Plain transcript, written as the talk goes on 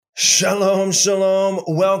Shalom, shalom.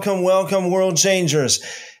 Welcome, welcome, world changers.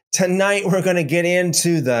 Tonight, we're going to get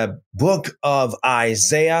into the book of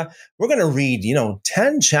Isaiah. We're going to read,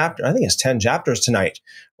 10 chapters. I think it's 10 chapters tonight,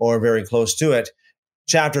 or very close to it.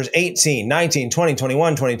 Chapters 18, 19, 20,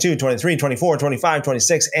 21, 22, 23, 24, 25,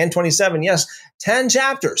 26, and 27. Yes, 10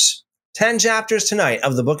 chapters. 10 chapters tonight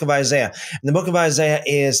of the book of Isaiah. And the book of Isaiah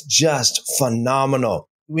is just phenomenal.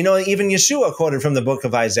 We know even Yeshua quoted from the book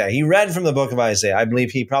of Isaiah. He read from the book of Isaiah. I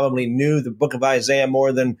believe he probably knew the book of Isaiah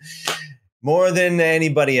more than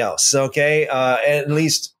anybody else. Okay, at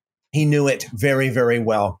least he knew it very, very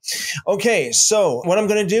well. Okay, so what I'm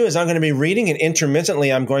going to do is I'm going to be reading, and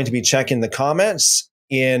intermittently I'm going to be checking the comments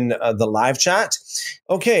in the live chat.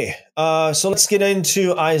 Okay, so let's get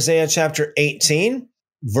into Isaiah chapter 18,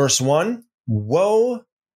 verse 1. Woe,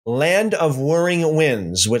 land of whirring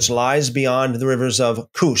winds, which lies beyond the rivers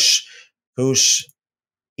of Cush. Cush,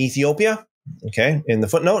 Ethiopia, okay, in the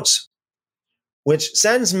footnotes, which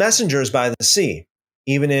sends messengers by the sea,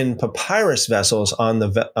 even in papyrus vessels on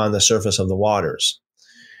the surface of the waters.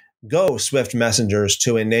 Go, swift messengers,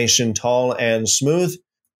 to a nation tall and smooth,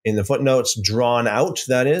 in the footnotes, drawn out,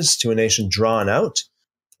 that is, to a nation drawn out,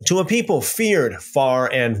 to a people feared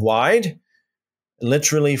far and wide,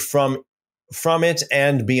 literally from it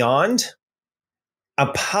and beyond,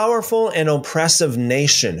 a powerful and oppressive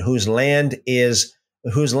nation whose land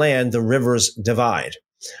the rivers divide.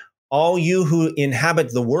 All you who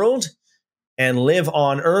inhabit the world and live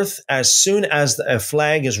on earth, as soon as a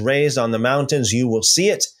flag is raised on the mountains, you will see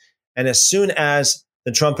it. And as soon as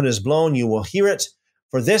the trumpet is blown, you will hear it.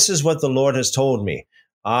 For this is what the Lord has told me.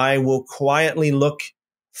 I will quietly look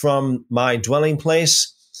from my dwelling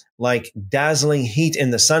place like dazzling heat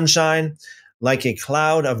in the sunshine, like a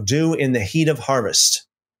cloud of dew in the heat of harvest.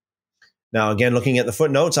 Now, again, looking at the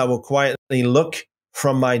footnotes, I will quietly look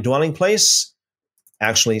from my dwelling place.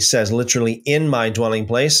 Actually says literally in my dwelling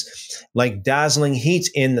place, like dazzling heat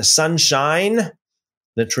in the sunshine,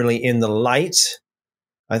 literally in the light.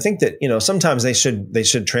 I think that, sometimes they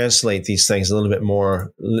should translate these things a little bit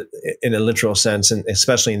more in a literal sense, and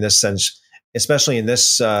especially in this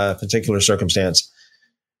particular circumstance.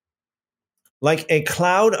 Like a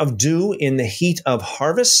cloud of dew in the heat of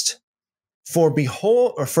harvest, for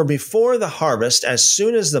before the harvest, as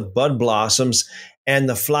soon as the bud blossoms and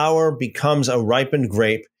the flower becomes a ripened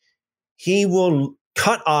grape, he will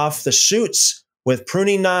cut off the shoots with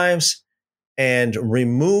pruning knives and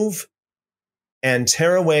remove and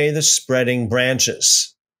tear away the spreading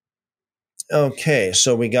branches. Okay,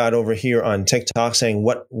 so we got over here on TikTok saying,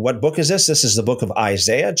 what book is this? This is the book of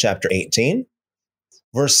Isaiah, chapter 18.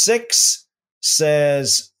 Verse 6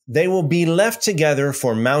 says, they will be left together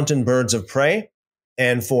for mountain birds of prey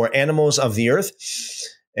and for animals of the earth.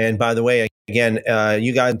 And by the way, again,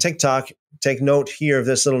 you guys on TikTok, take note here of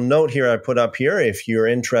this little note here I put up here. If you're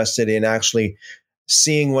interested in actually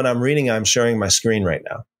seeing what I'm reading, I'm sharing my screen right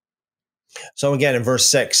now. So again, in verse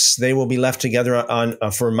 6, they will be left together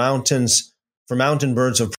for mountain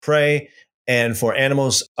birds of prey and for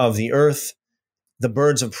animals of the earth. The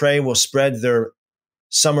birds of prey will spread their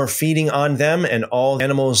summer feeding on them, and all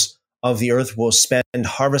animals of the earth will spend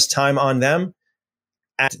harvest time on them.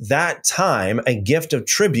 At that time, a gift of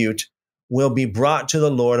tribute will be brought to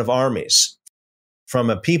the Lord of armies. From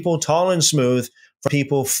a people tall and smooth, from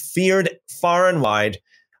people feared far and wide,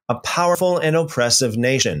 a powerful and oppressive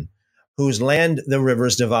nation, whose land the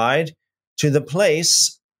rivers divide, to the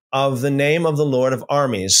place of the name of the Lord of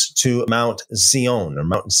armies, to Mount Zion, or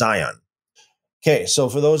Mount Zion. Okay, so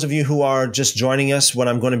for those of you who are just joining us, what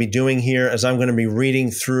I'm going to be doing here is I'm going to be reading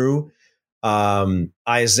through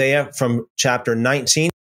Isaiah from chapter 19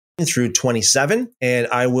 through 27, and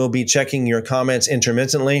I will be checking your comments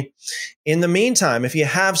intermittently. In the meantime, if you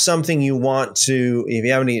have something if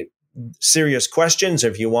you have any serious questions,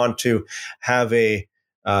 if you want to have a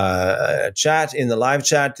chat in the live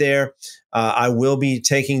chat there, I will be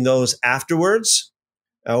taking those afterwards.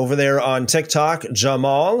 Over there on TikTok,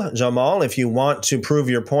 Jamal, if you want to prove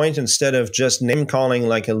your point instead of just name calling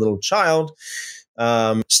like a little child,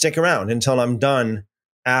 stick around until I'm done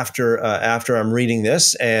after I'm reading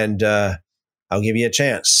this, and I'll give you a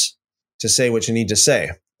chance to say what you need to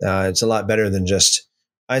say. It's a lot better than just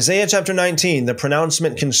Isaiah chapter 19, the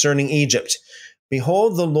pronouncement concerning Egypt.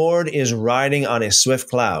 Behold, the Lord is riding on a swift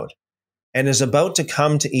cloud and is about to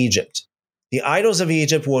come to Egypt. The idols of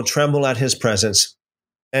Egypt will tremble at his presence,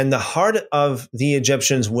 and the heart of the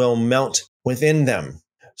Egyptians will melt within them.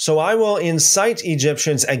 So I will incite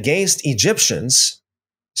Egyptians against Egyptians.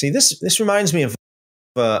 See, this reminds me of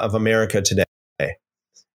America today.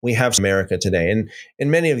 We have America today, and in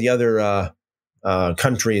many of the other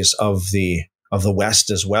countries of the of the West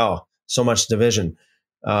as well. So much division.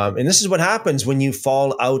 And this is what happens when you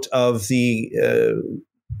fall out of the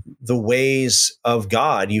ways of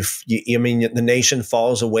God. I mean, the nation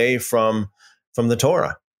falls away from the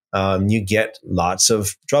Torah. You get lots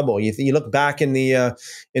of trouble. You look back in the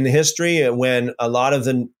history when a lot of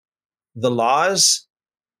the laws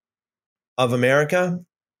of America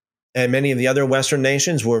and many of the other Western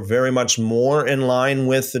nations were very much more in line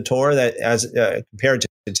with the Torah that as compared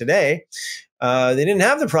to today. They didn't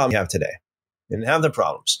have the problem you have today. They didn't have the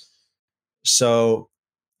problems. So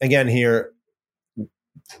again, here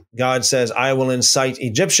God says, "I will incite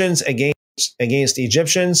Egyptians against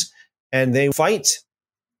Egyptians, and they fight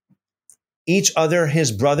each other,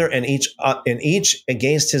 his brother, and each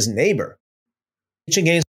against his neighbor, each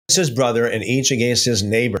against his brother, and each against his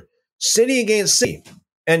neighbor, city against city,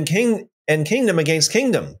 and kingdom against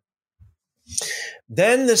kingdom.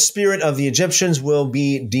 Then the spirit of the Egyptians will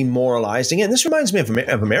be demoralized." Again, this reminds me of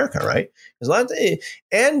America, right? There's a lot,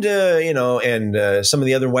 and some of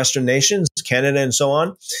the other Western nations, Canada and so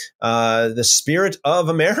on. The spirit of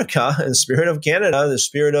America, the spirit of Canada, the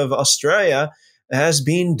spirit of Australia has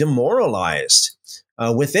been demoralized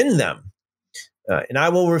within them. And I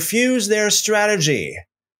will refuse their strategy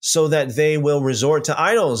so that they will resort to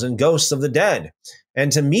idols and ghosts of the dead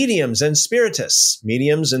and to mediums and spiritists.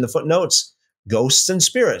 Mediums in the footnotes, ghosts and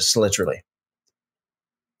spirits, literally.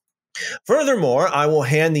 Furthermore, I will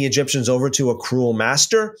hand the Egyptians over to a cruel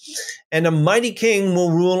master, and a mighty king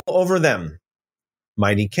will rule over them.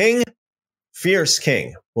 Mighty king, fierce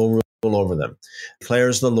king will rule over them,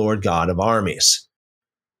 declares the Lord God of armies.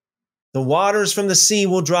 The waters from the sea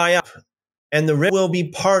will dry up, and the river will be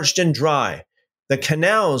parched and dry. The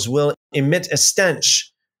canals will emit a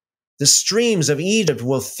stench. The streams of Egypt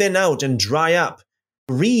will thin out and dry up.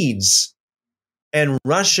 Reeds and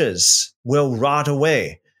rushes will rot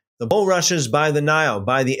away. The bulrushes by the Nile,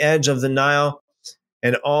 by the edge of the Nile,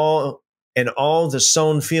 and all the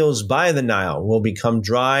sown fields by the Nile will become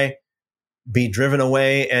dry, be driven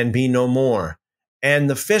away, and be no more. And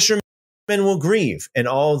the fishermen will grieve, and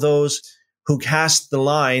all those who cast the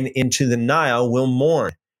line into the Nile will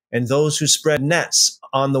mourn, and those who spread nets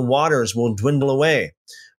on the waters will dwindle away.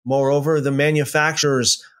 Moreover, the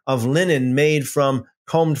manufacturers of linen made from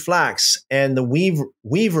combed flax and the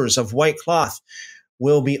weavers of white cloth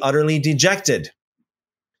will be utterly dejected.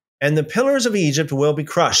 And the pillars of Egypt will be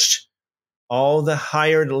crushed. All the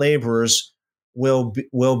hired laborers will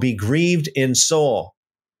be grieved in soul.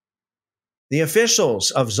 The officials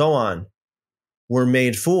of Zoan were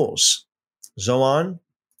made fools. Zoan,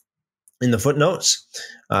 in the footnotes,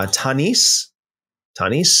 Tanis.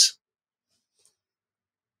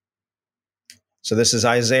 So this is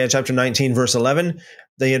Isaiah chapter 19, verse 11.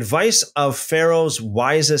 The advice of Pharaoh's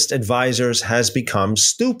wisest advisors has become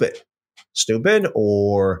stupid. Stupid,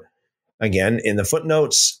 or again, in the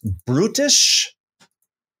footnotes, brutish.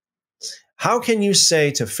 How can you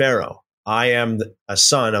say to Pharaoh, "I am a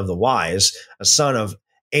son of the wise, a son of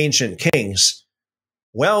ancient kings"?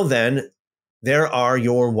 Well, then, where are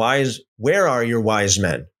your wise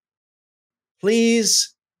men?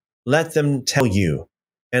 Please let them tell you,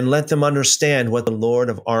 and let them understand what the Lord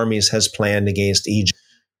of armies has planned against Egypt.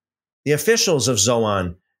 The officials of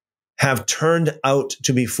Zoan have turned out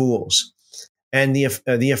to be fools, and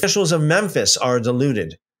the officials of Memphis are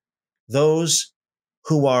deluded. Those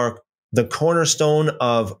who are the cornerstone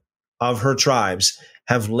of her tribes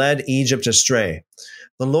have led Egypt astray.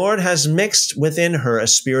 The Lord has mixed within her a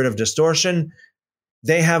spirit of distortion.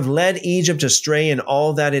 They have led Egypt astray in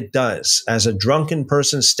all that it does, as a drunken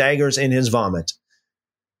person staggers in his vomit.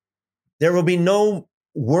 There will be no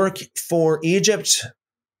work for Egypt,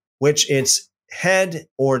 which its head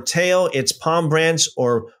or tail, its palm branch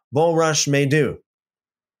or bulrush may do.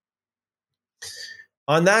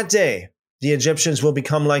 On that day, the Egyptians will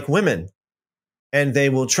become like women, and they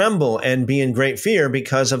will tremble and be in great fear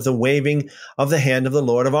because of the waving of the hand of the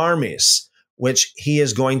Lord of armies, which he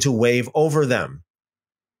is going to wave over them.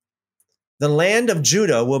 The land of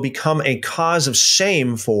Judah will become a cause of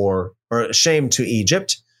shame to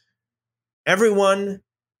Egypt. Everyone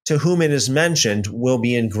to whom it is mentioned will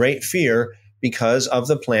be in great fear because of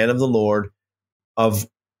the plan of the Lord of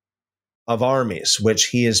armies, which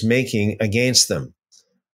he is making against them.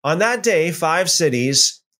 On that day, 5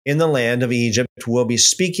 cities in the land of Egypt will be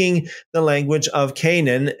speaking the language of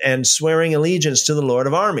Canaan and swearing allegiance to the Lord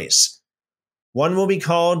of armies. One will be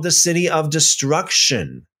called the city of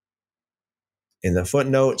destruction. In the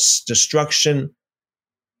footnotes, destruction,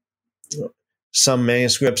 some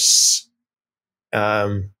manuscripts,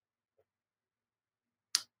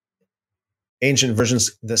 ancient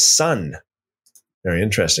versions, the sun. Very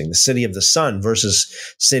interesting. The city of the sun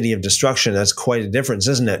versus city of destruction. That's quite a difference,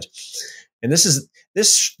 isn't it? And this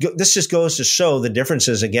just goes to show the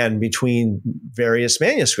differences again between various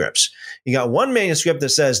manuscripts. You got one manuscript that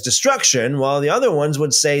says destruction, while the other ones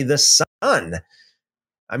would say the sun.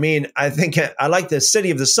 I mean, I think I like the city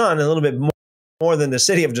of the sun a little bit more than the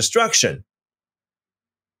city of destruction.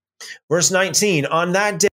 Verse 19, on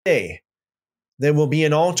that day, there will be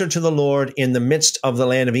an altar to the Lord in the midst of the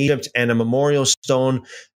land of Egypt, and a memorial stone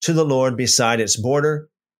to the Lord beside its border.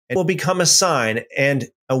 It will become a sign and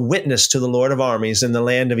a witness to the Lord of armies in the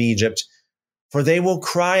land of Egypt, for they will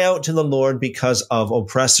cry out to the Lord because of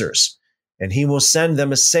oppressors, and he will send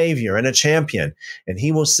them a savior and a champion, and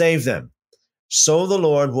he will save them. So the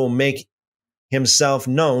Lord will make himself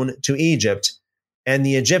known to Egypt, and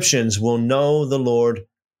the Egyptians will know the Lord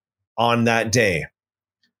on that day.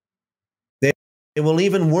 They will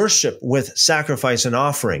even worship with sacrifice and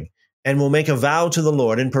offering, and will make a vow to the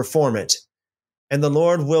Lord and perform it. And the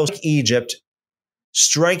Lord will strike Egypt,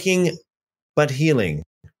 striking but healing,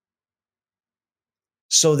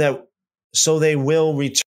 so they will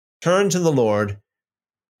return to the Lord,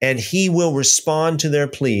 and he will respond to their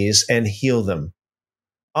pleas and heal them.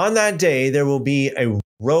 On that day, there will be a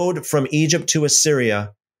road from Egypt to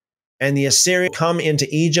Assyria, and the Assyrians come into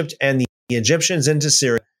Egypt, and the Egyptians into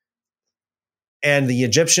Syria, and the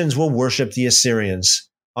Egyptians will worship the Assyrians.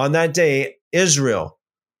 On that day, Israel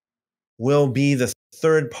will be the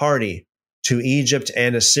third party to Egypt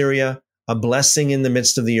and Assyria, a blessing in the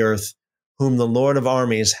midst of the earth, whom the Lord of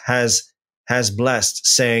armies has blessed,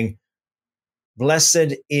 saying,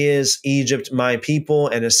 blessed is Egypt, my people,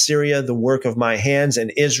 and Assyria, the work of my hands,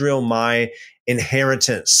 and Israel, my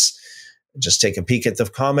inheritance. Just take a peek at the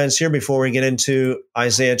comments here before we get into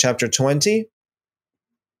Isaiah chapter 20.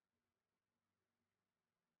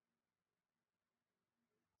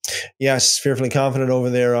 Yes, Fearfully Confident over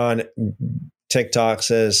there on TikTok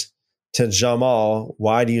says to Jamal,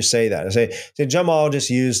 why do you say that? I say Jamal just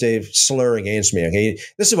used a slur against me. Okay,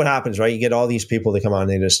 this is what happens, right? You get all these people that come on, and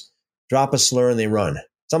they just drop a slur and they run.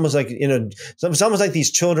 It's almost like, it's almost like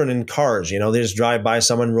these children in cars. They just drive by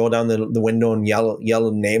someone, roll down the window, and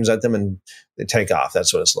yell names at them, and they take off.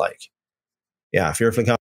 That's what it's like. Yeah,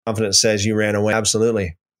 Fearfully Confident says you ran away.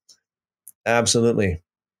 Absolutely, absolutely.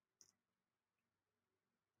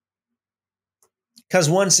 Because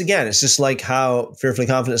once again, it's just like how Fearfully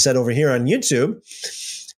Confident said over here on YouTube,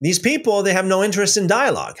 these people, they have no interest in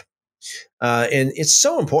dialogue. And it's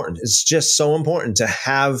so important. It's just so important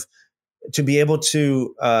to be able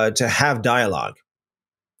to have dialogue.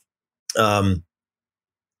 The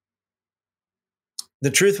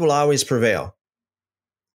truth will always prevail.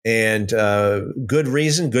 And good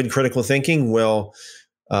reason, good critical thinking will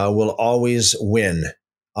always win.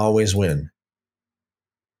 Always win.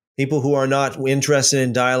 People who are not interested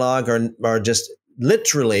in dialogue are just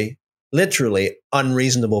literally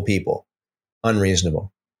unreasonable people.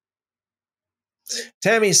 Unreasonable.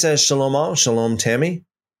 Tammy says, shalom all. Shalom, Tammy.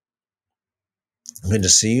 Good to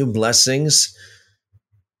see you. Blessings.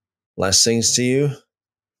 Blessings to you.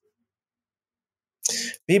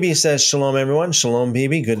 BB says, shalom, everyone. Shalom,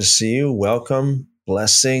 BB. Good to see you. Welcome.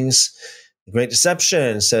 Blessings. Great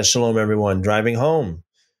Deception says, shalom, everyone. Driving home.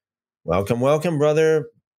 Welcome, welcome, brother.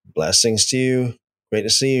 Blessings to you. Great to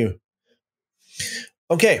see you.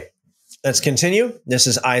 Okay, let's continue. This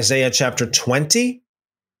is Isaiah chapter 20.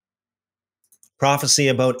 Prophecy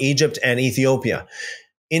about Egypt and Ethiopia.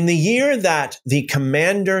 In the year that the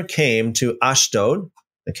commander came to Ashdod,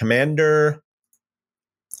 the commander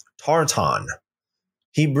Tartan,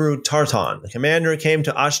 Hebrew Tartan, the commander came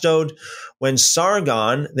to Ashdod when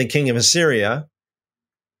Sargon, the king of Assyria,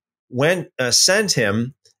 sent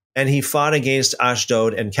him, and he fought against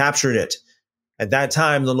Ashdod and captured it. At that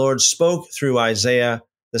time, the Lord spoke through Isaiah,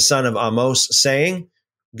 the son of Amos, saying,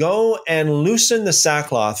 go and loosen the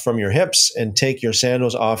sackcloth from your hips and take your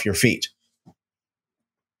sandals off your feet.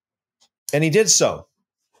 And he did so,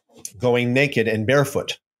 going naked and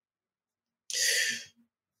barefoot.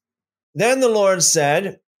 Then the Lord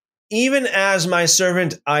said, even as my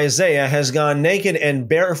servant Isaiah has gone naked and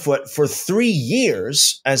barefoot for 3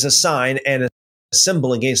 years as a sign and a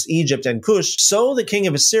symbol against Egypt and Cush, so the king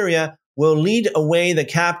of Assyria will lead away the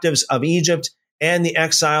captives of Egypt and the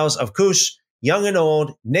exiles of Cush, young and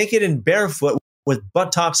old, naked and barefoot, with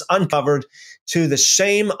buttocks uncovered, to the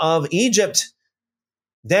shame of Egypt.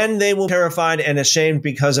 Then they will be terrified and ashamed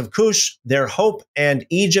because of Cush, their hope, and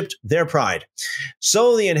Egypt, their pride.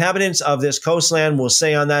 So the inhabitants of this coastland will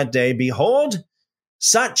say on that day, behold,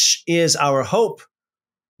 such is our hope,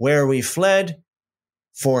 where we fled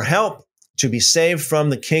for help to be saved from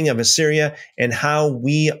the king of Assyria, and how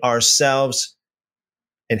we ourselves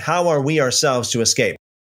And how are we ourselves to escape?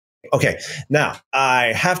 Okay, now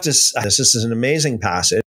I have to, this is an amazing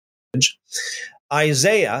passage.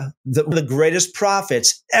 Isaiah, one of the greatest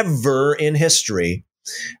prophets ever in history,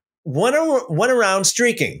 went around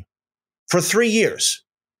streaking for 3 years.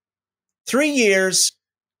 3 years,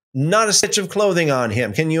 not a stitch of clothing on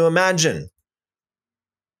him. Can you imagine?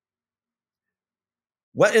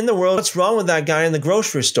 What in the world? What's wrong with that guy in the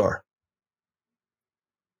grocery store?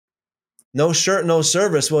 No shirt, no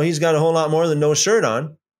service. Well, he's got a whole lot more than no shirt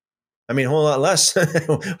on. I mean, a whole lot less,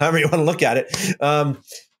 however you want to look at it.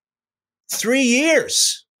 3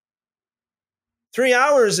 years. 3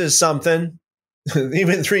 hours is something,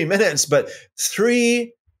 even 3 minutes, but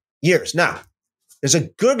 3 years. Now, there's a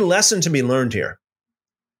good lesson to be learned here.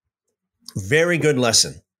 Very good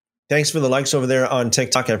lesson. Thanks for the likes over there on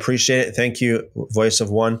TikTok. I appreciate it. Thank you, Voice of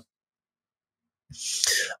One.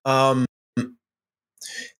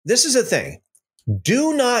 This is a thing.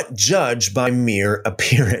 Do not judge by mere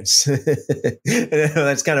appearance.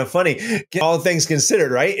 That's kind of funny. All things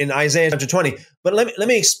considered, right? In Isaiah chapter 20. But let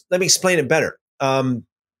me explain it better. A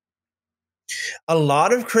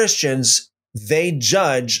lot of Christians, they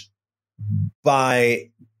judge by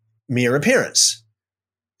mere appearance.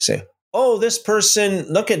 Say, oh, this person,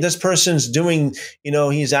 look at this person's doing,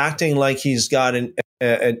 he's acting like he's got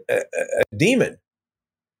a demon,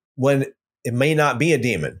 when it may not be a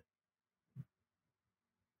demon.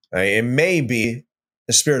 Right? It may be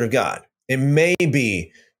the Spirit of God. It may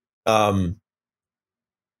be, hey,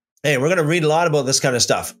 we're going to read a lot about this kind of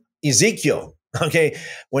stuff. Ezekiel, okay,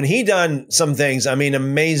 when he done some things, I mean,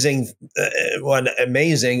 amazing,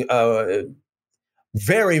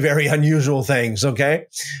 very, very unusual things, okay,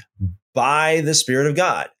 by the Spirit of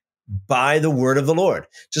God, by the word of the Lord.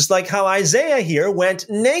 Just like how Isaiah here went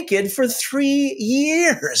naked for 3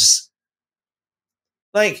 years.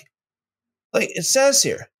 Like it says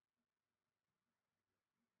here,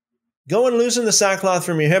 go and loosen the sackcloth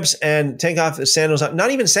from your hips and take off the sandals.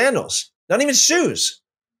 Not even sandals, not even shoes.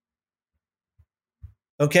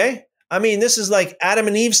 Okay? I mean, this is like Adam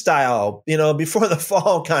and Eve style, before the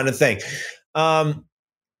fall kind of thing. For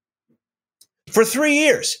 3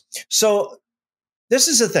 years. So this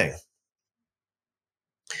is the thing.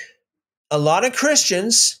 A lot of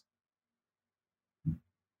Christians,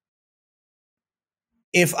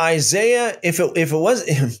 if it was,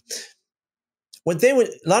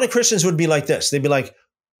 a lot of Christians would be like this. They'd be like,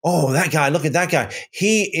 oh, that guy, look at that guy.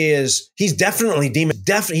 He's definitely demon.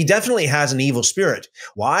 He definitely has an evil spirit.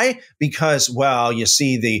 Why? Because, well, you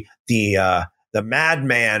see the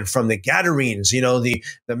madman from the Gadarenes, the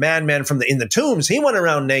madman in the tombs, he went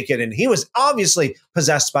around naked and he was obviously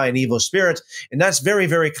possessed by an evil spirit. And that's very,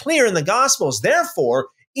 very clear in the Gospels. Therefore,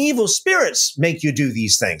 evil spirits make you do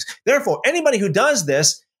these things. Therefore, anybody who does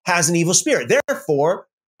this has an evil spirit. Therefore,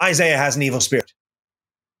 Isaiah has an evil spirit.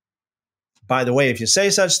 By the way, if you say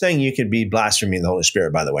such thing, you could be blaspheming the Holy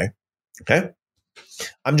Spirit, by the way. Okay?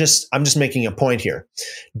 I'm just making a point here.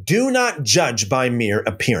 Do not judge by mere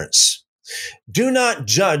appearance. Do not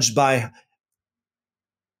judge on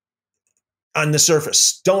the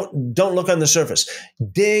surface. Don't look on the surface.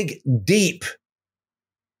 Dig deep.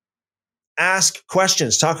 Ask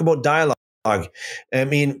questions. Talk about dialogue. I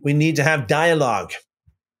mean, we need to have dialogue.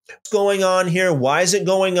 What's going on here? Why is it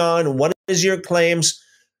going on? What is your claims?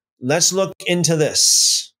 Let's look into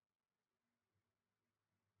this.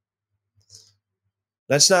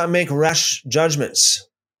 Let's not make rash judgments.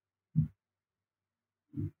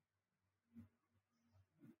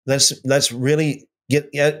 Let's really get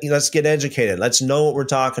educated. Let's know what we're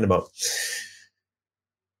talking about.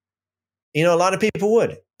 A lot of people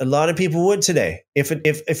would. A lot of people would today.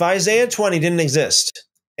 If Isaiah 20 didn't exist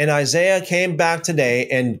and Isaiah came back today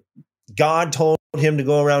and God told him to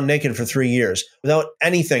go around naked for 3 years without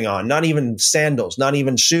anything on, not even sandals, not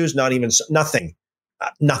even shoes, not even nothing,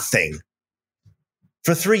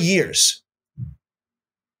 for 3 years.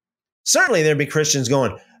 Certainly there'd be Christians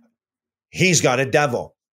going, he's got a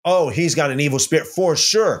devil. Oh, he's got an evil spirit for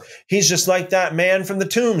sure. He's just like that man from the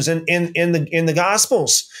tombs in the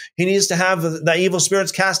Gospels. He needs to have the evil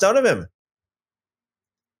spirits cast out of him.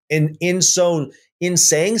 And in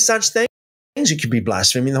saying such things, you could be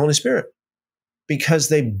blaspheming the Holy Spirit, because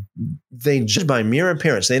they judge by mere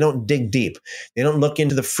appearance. They don't dig deep. They don't look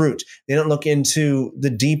into the fruit. They don't look into the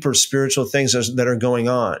deeper spiritual things that are going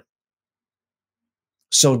on.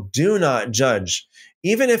 So do not judge,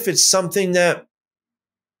 even if it's something that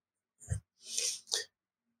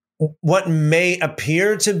what may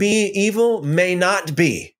appear to be evil may not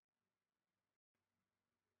be.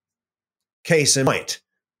 Case in point,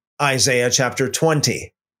 Isaiah chapter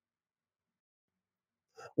 20.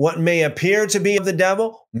 What may appear to be of the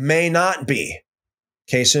devil may not be.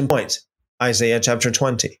 Case in point, Isaiah chapter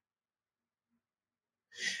 20.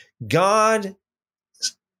 God,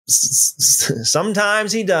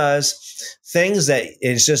 sometimes he does things that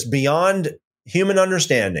is just beyond human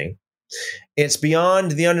understanding. It's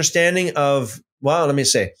beyond the understanding of, well, let me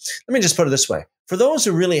just put it this way. For those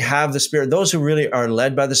who really have the Spirit, those who really are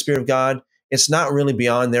led by the Spirit of God, it's not really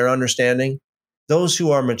beyond their understanding. Those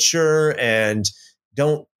who are mature and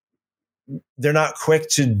they're not quick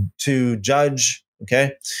to judge,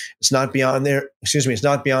 okay? It's not beyond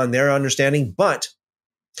their understanding, but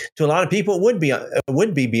to a lot of people it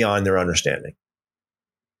would be beyond their understanding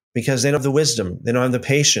because they don't have the wisdom, they don't have the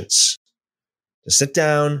patience to sit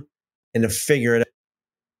down and to figure it out,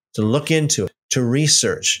 to look into it, to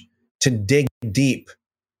research, to dig deep.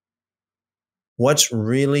 What's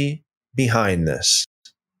really behind this?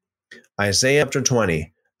 Isaiah chapter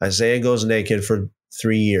 20. Isaiah goes naked for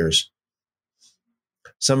 3 years.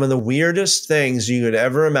 Some of the weirdest things you could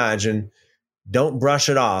ever imagine. Don't brush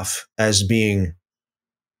it off as being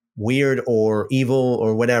weird or evil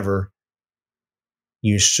or whatever.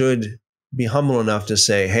 You should be humble enough to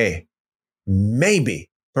say, hey, maybe,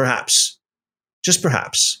 perhaps, just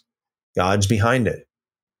perhaps, God's behind it.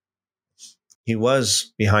 He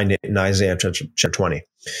was behind it in Isaiah chapter 20.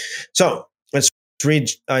 So let's read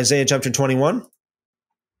Isaiah chapter 21.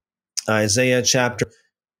 Isaiah chapter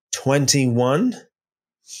 21.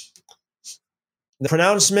 The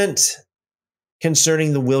pronouncement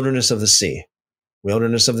concerning the wilderness of the sea.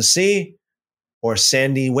 Wilderness of the sea, or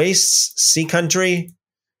sandy wastes, sea country.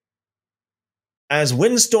 As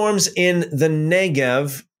windstorms in the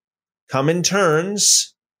Negev come in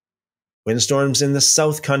turns, windstorms in the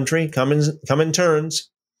south country come in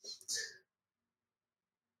turns.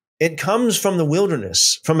 It comes from the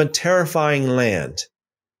wilderness, from a terrifying land,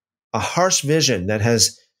 a harsh vision that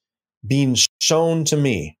has been shown to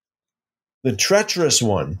me. The treacherous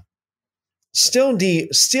one still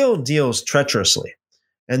deals treacherously,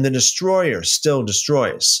 and the destroyer still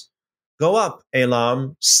destroys. Go up,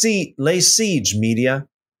 Elam, lay siege, Media.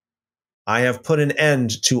 I have put an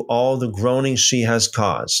end to all the groaning she has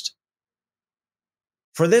caused.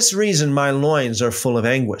 For this reason, my loins are full of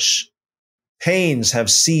anguish. Pains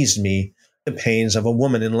have seized me, the pains of a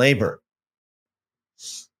woman in labor.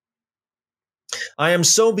 I am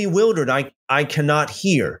so bewildered, I cannot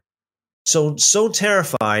hear. So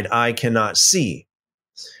terrified, I cannot see.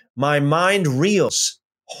 My mind reels.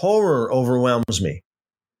 Horror overwhelms me.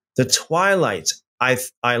 The twilight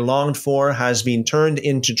I longed for has been turned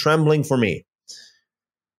into trembling for me.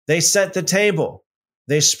 They set the table.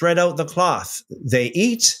 They spread out the cloth. They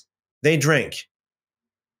eat. They drink.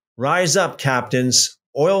 Rise up, captains.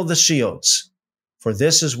 Oil the shields. For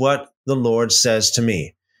this is what the Lord says to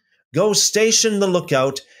me. Go station the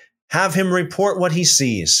lookout. Have him report what he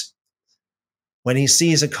sees. When he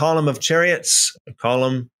sees a column of chariots,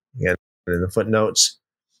 again in the footnotes,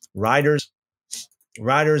 riders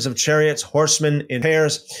of chariots, horsemen in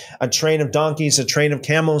pairs, a train of donkeys, a train of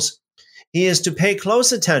camels, he is to pay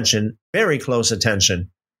close attention, very close attention.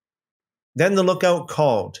 Then the lookout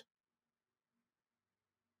called,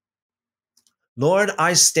 Lord,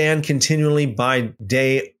 I stand continually by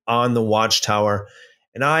day on the watchtower,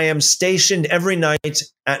 and I am stationed every night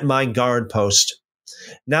at my guard post.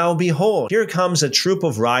 Now behold, here comes a troop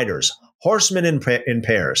of riders, horsemen in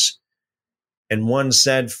pairs. And one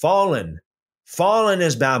said, Fallen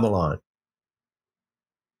is Babylon.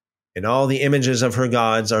 And all the images of her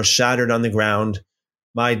gods are shattered on the ground,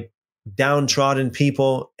 my downtrodden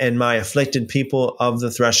people and my afflicted people of the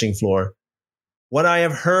threshing floor. What I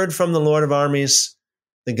have heard from the Lord of armies,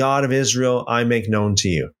 the God of Israel, I make known to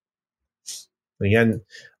you. Again,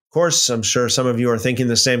 of course, I'm sure some of you are thinking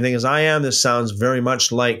the same thing as I am. This sounds very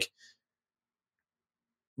much like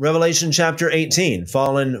Revelation chapter 18.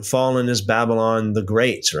 Fallen is Babylon the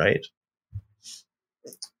Great, right?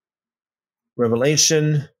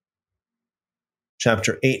 Revelation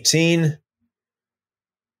chapter 18.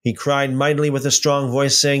 He cried mightily with a strong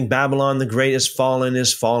voice, saying, Babylon the Great is fallen.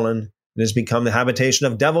 It has become the habitation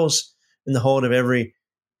of devils, and the hold of every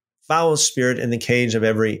foul spirit, and the cage of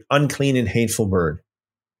every unclean and hateful bird.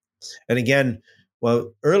 And again,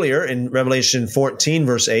 earlier in Revelation 14,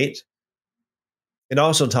 verse 8, it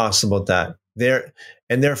also talks about that. There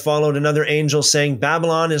followed another angel saying,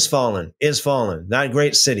 Babylon is fallen, that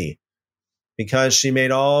great city, because she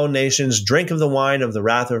made all nations drink of the wine of the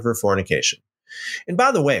wrath of her fornication. And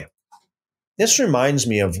by the way, this reminds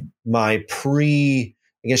me of my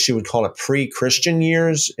I guess you would call it pre-Christian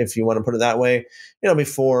years, if you want to put it that way.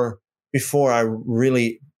 Before I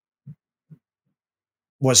really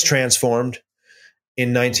was transformed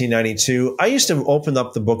in 1992. I used to open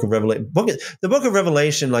up the book of Revelation. The book of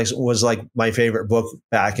Revelation was like my favorite book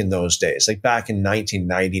back in those days, like back in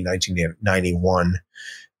 1990, 1991,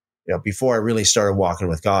 before I really started walking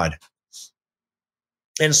with God.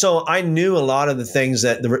 And so I knew a lot of the things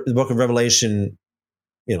that the book of Revelation,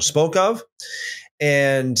 spoke of.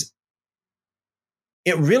 And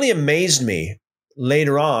it really amazed me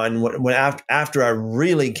later on when after I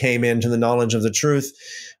really came into the knowledge of the truth,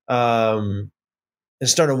 and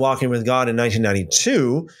started walking with God in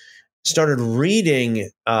 1992, started reading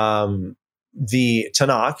the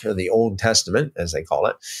Tanakh, or the Old Testament, as they call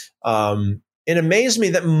it. It amazed me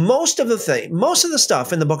that most of the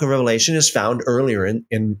stuff in the book of Revelation is found earlier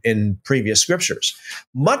in previous scriptures.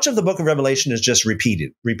 Much of the book of Revelation is just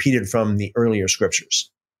repeated from the earlier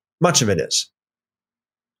scriptures. Much of it is.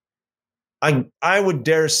 I would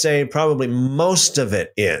dare say probably most of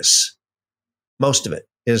it is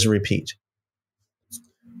a repeat.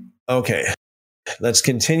 Okay, let's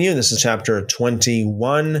continue. This is chapter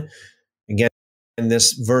 21. Again,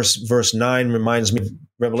 this verse 9 reminds me of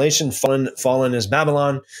Revelation. Fallen is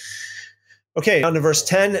Babylon. Okay, on to verse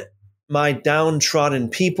 10. My downtrodden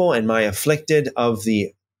people and my afflicted of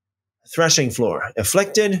the threshing floor.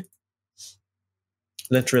 Afflicted,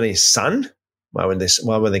 literally son. Why would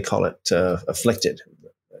they call it afflicted?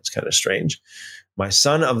 That's kind of strange. My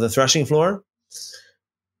son of the threshing floor.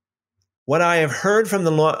 What I have heard from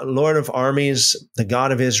the Lord of armies, the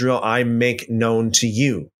God of Israel, I make known to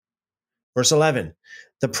you. Verse 11,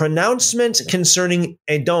 the pronouncement concerning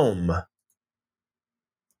Edom.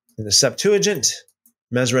 In the Septuagint,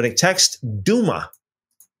 Masoretic text, Duma.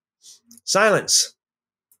 Silence.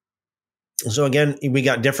 So again, we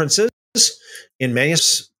got differences in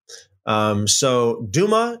manuscripts. So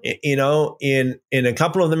Duma, in a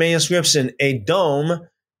couple of the manuscripts, and Edom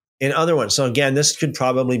in other ones. So again, this could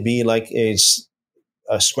probably be like a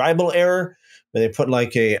scribal error, where they put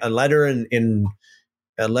like a letter in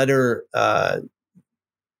a letter.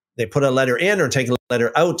 They put a letter in or take a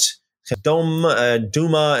letter out. Duma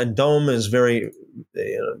and Dome is very,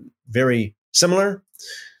 very similar.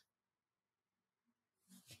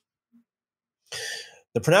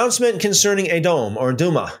 The pronouncement concerning Edom or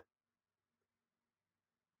Duma.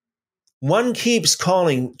 One keeps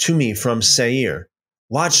calling to me from Seir,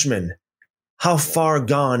 watchman, how far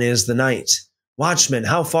gone is the night? Watchman,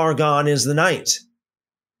 how far gone is the night?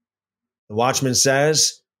 The watchman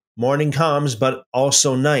says, morning comes, but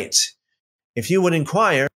also night. If you would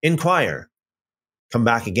inquire, come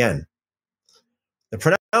back again. The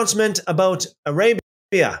pronouncement about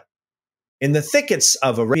Arabia. In the thickets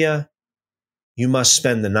of Arabia, you must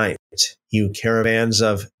spend the night. You caravans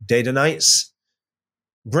of Dedanites,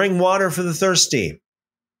 bring water for the thirsty.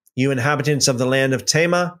 You inhabitants of the land of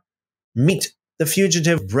Tema, meet the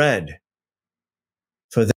fugitive bread.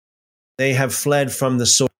 For they have fled from the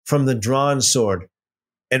sword, from the drawn sword,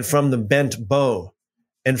 and from the bent bow,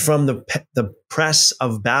 and from the press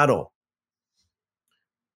of battle.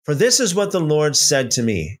 For this is what the Lord said to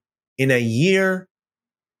me. In a year,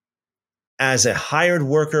 as a hired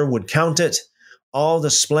worker would count it, all the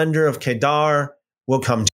splendor of Kedar will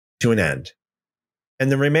come to an end.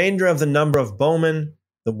 And the remainder of the number of bowmen,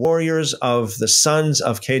 the warriors of the sons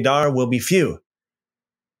of Kedar, will be few.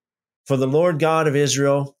 For the Lord God of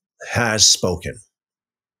Israel has spoken.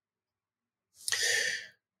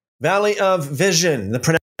 Valley of Vision,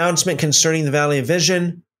 the pronouncement concerning the Valley of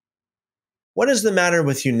Vision. What is the matter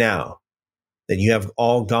with you now, that you have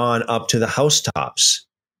all gone up to the housetops?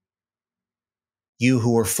 You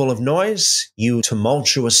who were full of noise, you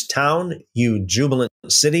tumultuous town, you jubilant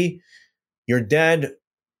city, your dead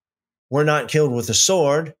were not killed with the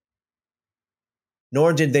sword,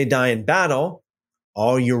 nor did they die in battle.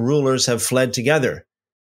 All your rulers have fled together,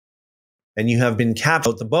 and you have been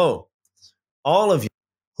captured with the bow. All of you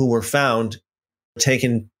who were found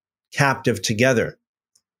taken captive together,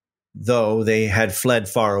 though they had fled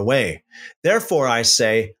far away. Therefore I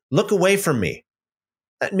say, look away from me.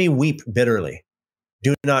 Let me weep bitterly.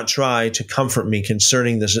 Do not try to comfort me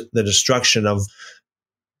concerning the destruction of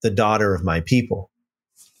the daughter of my people.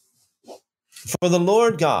 For the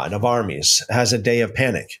Lord God of armies has a day of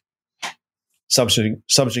panic,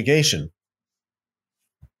 subjugation,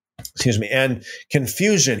 and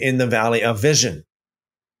confusion in the valley of vision.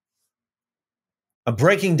 A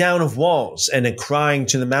breaking down of walls and a crying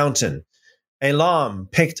to the mountain. Elam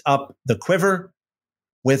picked up the quiver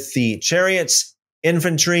with the chariots,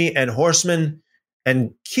 infantry, and horsemen,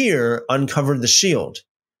 and Kir uncovered the shield.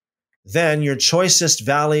 Then your choicest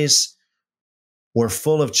valleys were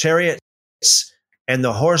full of chariots, and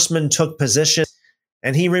the horsemen took position,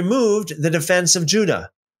 and he removed the defense of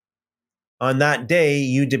Judah. On that day,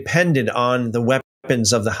 you depended on the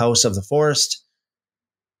weapons of the house of the forest,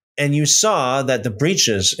 and you saw that the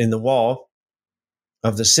breaches in the wall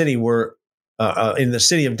of the city were, in the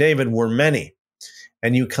city of David, were many,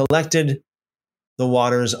 and you collected the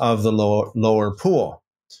waters of the lower pool.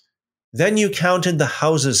 Then you counted the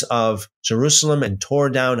houses of Jerusalem and tore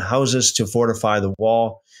down houses to fortify the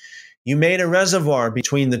wall. You made a reservoir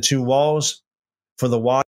between the two walls for the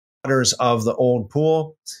waters of the old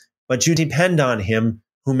pool, but you depend on him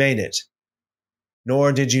who made it,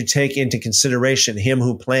 nor did you take into consideration him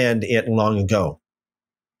who planned it long ago.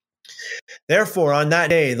 Therefore, on that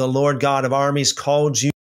day, the Lord God of armies called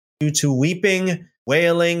you to weeping,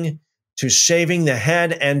 wailing, to shaving the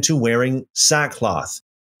head, and to wearing sackcloth.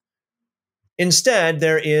 Instead,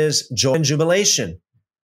 there is joy and jubilation,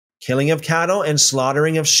 killing of cattle and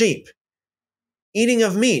slaughtering of sheep, eating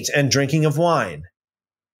of meat and drinking of wine.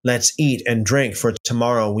 Let's eat and drink, for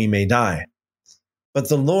tomorrow we may die. But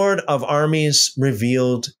the Lord of armies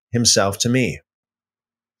revealed himself to me.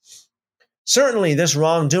 Certainly this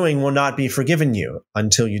wrongdoing will not be forgiven you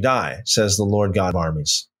until you die, says the Lord God of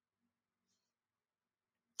armies.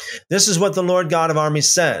 This is what the Lord God of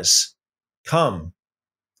armies says. Come,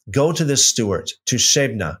 go to this steward, to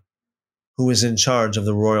Shebna, who is in charge of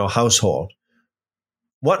the royal household.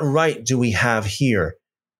 What right do we have here?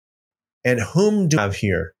 And whom do we have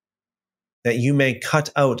here, that you may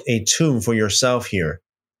cut out a tomb for yourself here?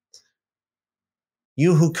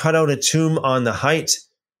 You who cut out a tomb on the height,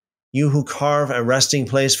 you who carve a resting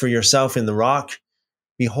place for yourself in the rock,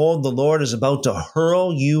 behold, the Lord is about to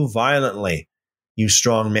hurl you violently, you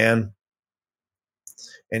strong man.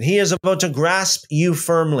 And he is about to grasp you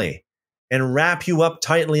firmly and wrap you up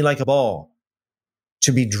tightly like a ball,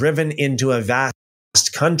 to be driven into a vast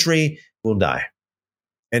country. Will die.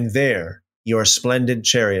 And there your splendid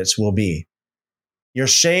chariots will be. Your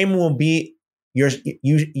shame will be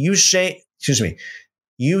you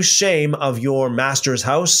shame of your master's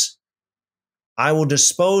house. I will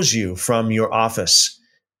dispose you from your office,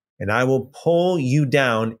 and I will pull you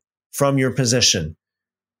down from your position.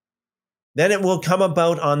 Then it will come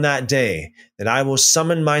about on that day that I will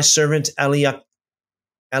summon my servant Eliakim,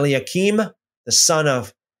 the son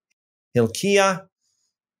of Hilkiah,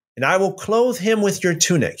 and I will clothe him with your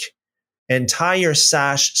tunic and tie your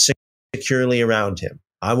sash securely around him.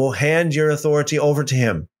 I will hand your authority over to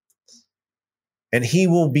him, and he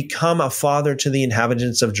will become a father to the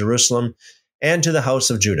inhabitants of Jerusalem and to the house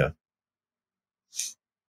of Judah.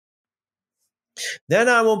 Then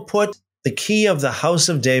I will put the key of the house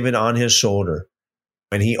of David on his shoulder.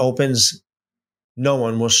 When he opens, no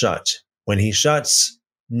one will shut. When he shuts,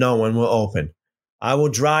 no one will open. I will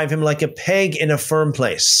drive him like a peg in a firm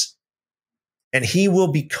place, and he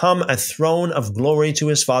will become a throne of glory to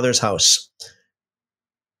his father's house.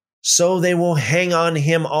 So they will hang on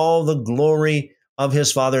him all the glory of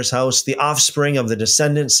his father's house, the offspring of the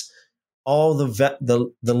descendants, all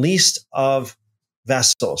the least of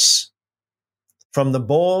vessels, from the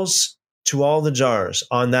bowls to all the jars.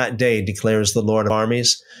 On that day, declares the Lord of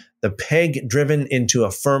armies, the peg driven into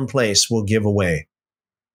a firm place will give way.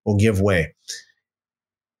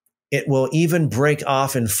 It will even break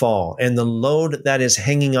off and fall, and the load that is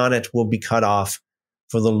hanging on it will be cut off,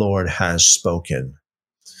 for the Lord has spoken.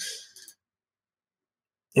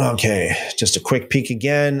 Okay, just a quick peek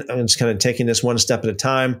again. I'm just kind of taking this one step at a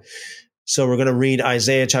time. So we're going to read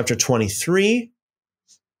Isaiah chapter 23.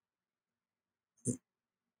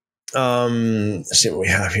 Let's see what we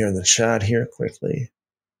have here in the chat here quickly.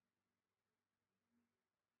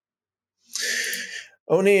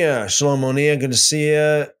 Onia, shalom Onia, good to see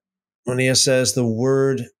you. Onia says the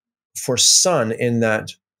word for son in that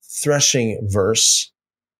threshing verse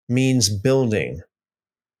means building.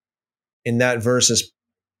 In that verse,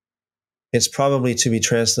 it's probably to be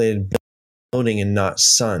translated building and not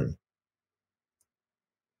son.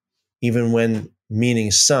 Even when meaning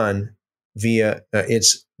son, via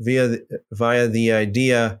the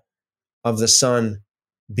idea of the son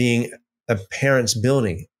being a parent's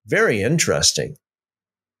building. Very interesting.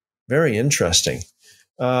 Very interesting.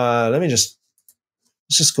 Let's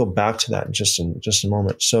just go back to that in just a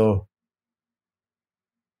moment. So,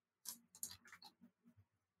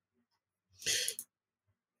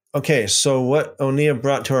 okay, so what Onia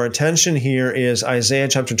brought to our attention here is Isaiah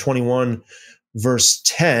chapter 21, verse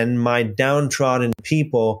 10, my downtrodden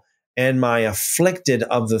people and my afflicted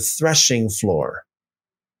of the threshing floor.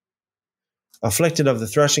 Afflicted of the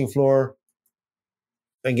threshing floor,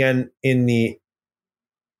 again, it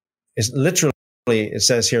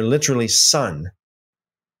says here, literally son.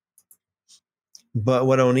 But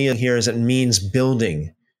what Onia here is, it means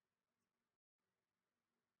building.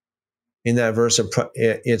 In that verse,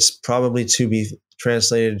 it's probably to be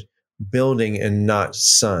translated building and not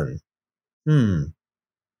sun.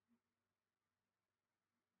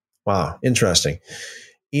 Wow, interesting.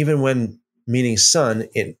 Even when meaning sun,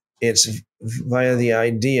 it's via the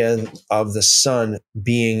idea of the sun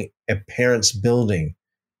being a parent's building.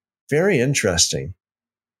 Very interesting.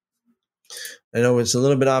 I know it's a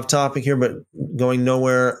little bit off topic here, but going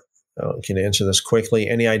nowhere. Can answer this quickly.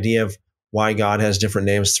 Any idea of why God has different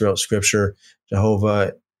names throughout Scripture?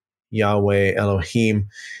 Jehovah, Yahweh, Elohim.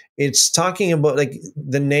 It's talking about, like,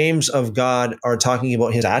 the names of God are talking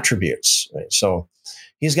about his attributes, right? So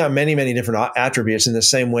he's got many, many different attributes in the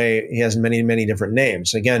same way he has many, many different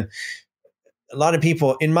names. Again, a lot of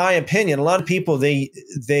people, in my opinion,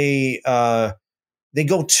 they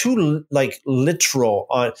go too, like, literal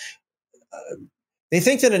on. They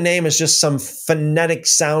think that a name is just some phonetic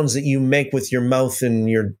sounds that you make with your mouth and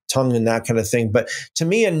your tongue and that kind of thing. But to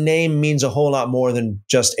me, a name means a whole lot more than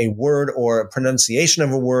just a word or a pronunciation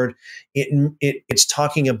of a word. It's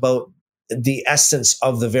talking about the essence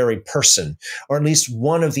of the very person, or at least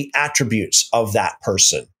one of the attributes of that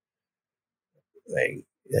person. Like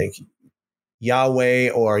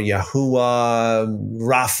Yahweh or Yahuwah,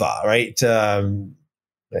 Rapha, right?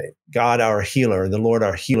 God, our healer, the Lord,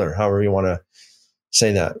 our healer, however you want to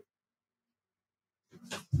say that.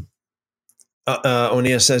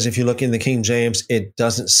 Onia says, if you look in the King James, it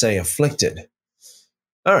doesn't say afflicted.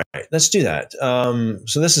 All right, let's do that.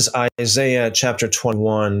 So this is Isaiah chapter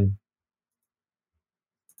 21,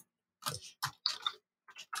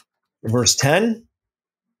 verse 10.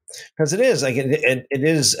 Because it is like it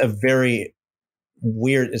is a very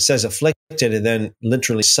weird. It says afflicted and then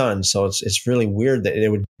literally son. So it's really weird that it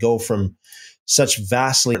would go from such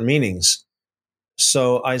vastly meanings.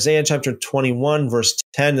 So Isaiah chapter 21, verse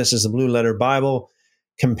 10, this is the Blue Letter Bible,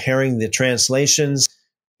 comparing the translations.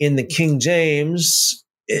 In the King James,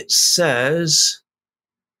 it says,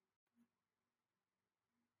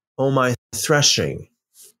 "O my threshing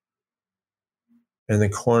and the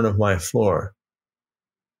corn of my floor,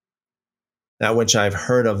 that which I have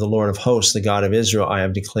heard of the Lord of hosts, the God of Israel, I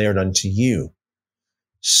have declared unto you."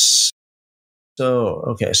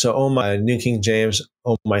 So, O my, New King James,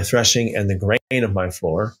 O my threshing and the grain of my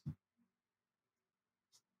floor.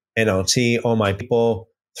 NLT, O my people,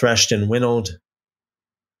 threshed and winnowed.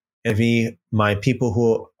 NV, my people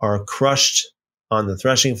who are crushed on the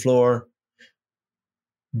threshing floor.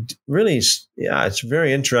 Really, yeah, it's a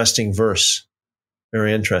very interesting verse.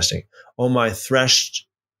 Very interesting. O my threshed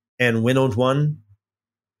and winnowed one.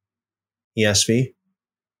 ESV.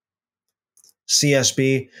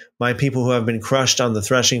 CSB, my people who have been crushed on the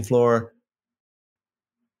threshing floor.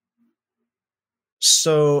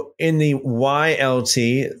 So in the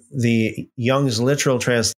YLT, the Young's literal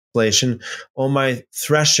translation, "O my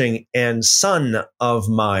threshing and son of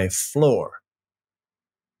my floor."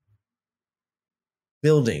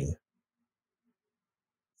 Building.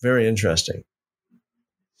 Very interesting.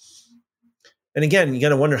 And again, you got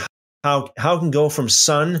to wonder how it can go from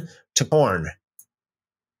sun to corn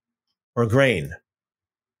or grain.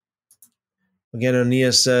 Again,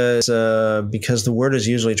 Onia says, because the word is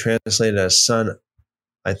usually translated as son,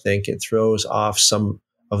 I think it throws off some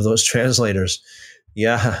of those translators.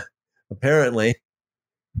 Yeah, apparently.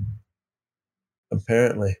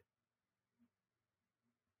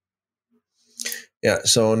 Yeah,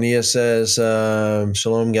 so Onia says,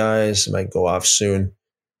 shalom, guys. Might go off soon,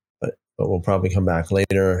 but we'll probably come back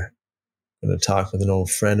later. I'm going to talk with an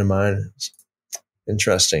old friend of mine. It's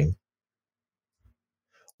interesting.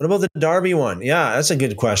 What about the Darby one? Yeah, that's a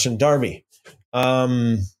good question. Darby.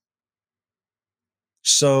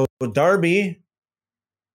 So Darby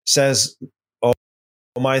says, "Oh,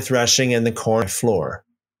 my threshing and the corn floor.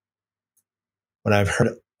 When I've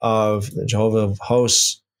heard of the Jehovah of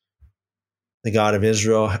hosts, the God of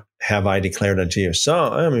Israel, have I declared unto you." So,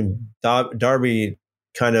 I mean, Darby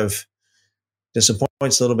kind of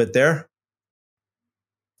disappoints a little bit there.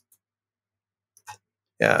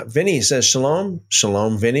 Yeah, Vinny says, shalom.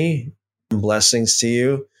 Shalom, Vinny. Blessings to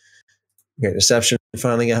you. Great reception.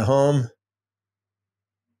 Finally got home.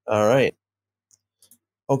 All right.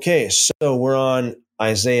 Okay, so we're on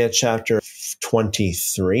Isaiah chapter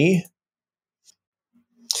 23.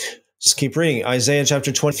 Let's keep reading. Isaiah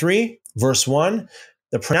chapter 23, verse 1.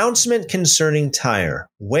 The pronouncement concerning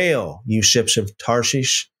Tyre. Wail, you ships of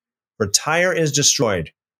Tarshish, for Tyre is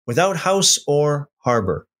destroyed, without house or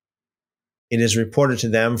harbor. It is reported to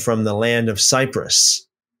them from the land of Cyprus.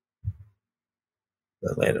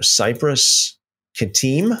 The land of Cyprus.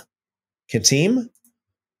 Kittim.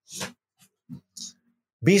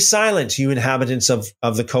 Be silent, you inhabitants of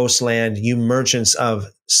the coastland, you merchants of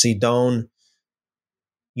Sidon.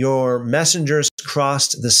 Your messengers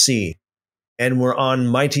crossed the sea and were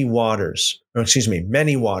on many waters,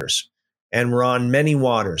 and were on many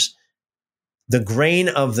waters. The grain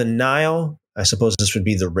of the Nile, I suppose this would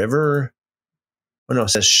be the river. Oh no, it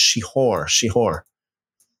says Shihor.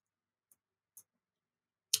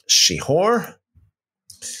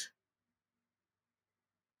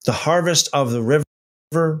 The harvest of the river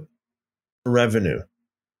revenue.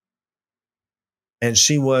 And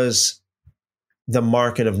she was the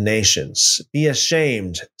market of nations. Be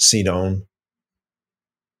ashamed, Sidon.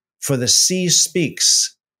 For the sea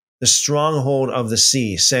speaks, the stronghold of the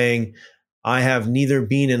sea, saying, I have neither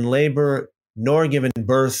been in labor nor given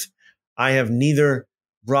birth. I have neither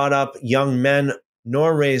brought up young men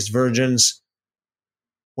nor raised virgins.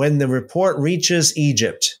 When the report reaches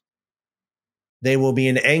Egypt, they will be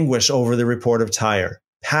in anguish over the report of Tyre.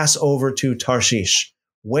 Pass over to Tarshish.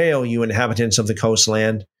 Wail, you inhabitants of the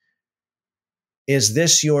coastland. Is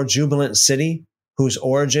this your jubilant city, whose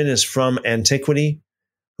origin is from antiquity,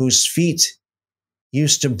 whose feet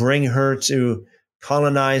used to bring her to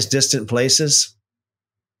colonize distant places?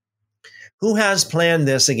 Who has planned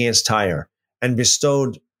this against Tyre and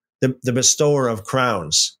bestowed the bestower of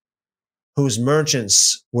crowns, whose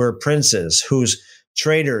merchants were princes, whose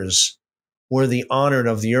traders were the honored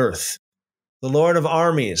of the earth? The Lord of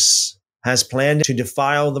armies has planned to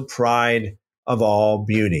defile the pride of all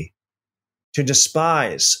beauty, to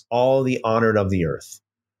despise all the honored of the earth.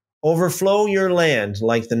 Overflow your land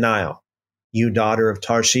like the Nile, you daughter of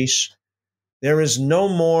Tarshish. There is no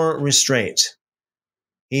more restraint.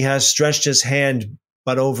 He has stretched his hand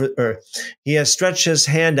out over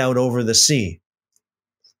the sea.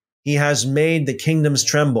 He has made the kingdoms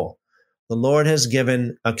tremble. The Lord has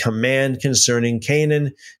given a command concerning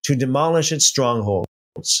Canaan to demolish its strongholds.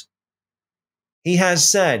 He has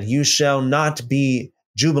said, you shall not be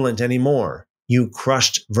jubilant anymore, you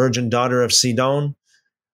crushed virgin daughter of Sidon.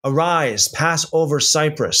 Arise, pass over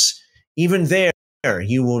Cyprus. Even there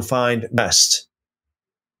you will find rest.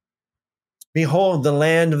 Behold, the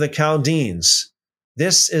land of the Chaldeans.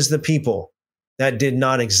 This is the people that did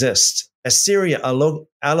not exist. Assyria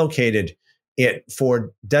allocated it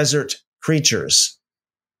for desert creatures.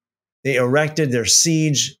 They erected their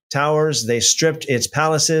siege towers. They stripped its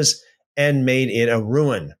palaces and made it a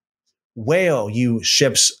ruin. Wail, you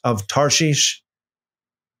ships of Tarshish,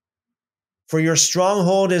 for your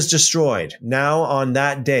stronghold is destroyed. Now on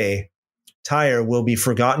that day, Tyre will be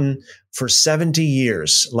forgotten for 70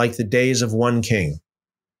 years, like the days of one king.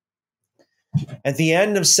 At the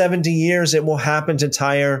end of 70 years, it will happen to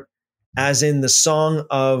Tyre as in the song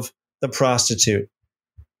of the prostitute.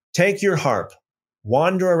 Take your harp,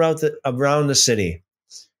 wander around the city,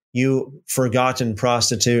 you forgotten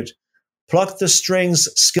prostitute. Pluck the strings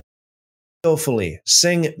skillfully,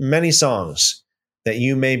 sing many songs, that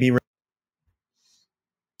you may be.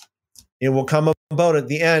 It will come about at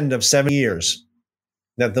the end of 7 years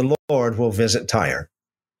that the Lord will visit Tyre.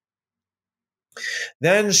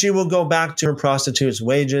 Then she will go back to her prostitute's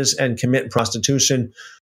wages and commit prostitution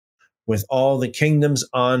with all the kingdoms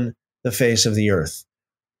on the face of the earth.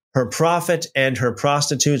 Her profit and her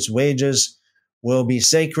prostitute's wages will be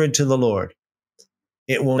sacred to the Lord.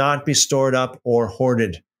 It will not be stored up or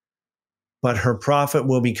hoarded, but her profit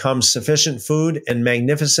will become sufficient food and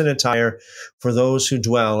magnificent attire for those who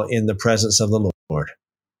dwell in the presence of the Lord.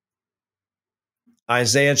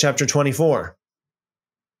 Isaiah chapter 24.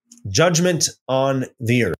 Judgment on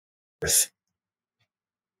the earth.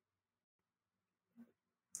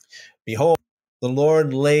 Behold, the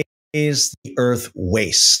Lord lays the earth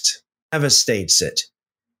waste, devastates it,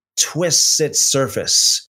 twists its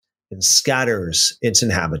surface, and scatters its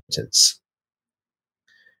inhabitants.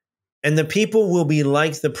 And the people will be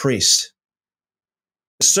like the priest,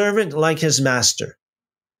 the servant like his master,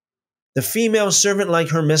 the female servant like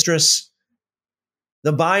her mistress,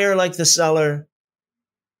 the buyer like the seller,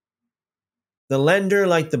 the lender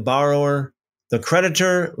like the borrower, the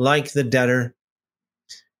creditor like the debtor.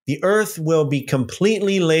 The earth will be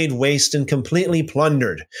completely laid waste and completely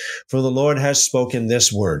plundered, for the Lord has spoken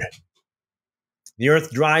this word. The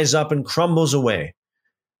earth dries up and crumbles away.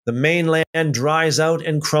 The mainland dries out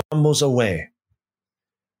and crumbles away.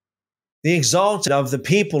 The exalted of the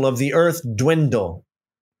people of the earth dwindle.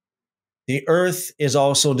 The earth is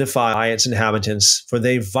also defiled by its inhabitants, for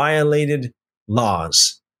they violated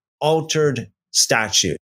laws, altered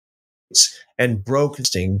statutes, and broke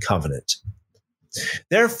the covenant.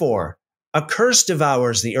 Therefore, a curse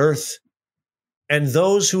devours the earth, and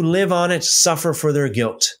those who live on it suffer for their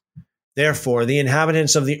guilt. Therefore, the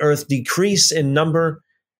inhabitants of the earth decrease in number,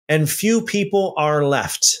 and few people are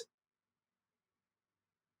left.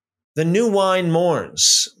 The new wine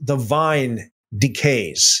mourns, the vine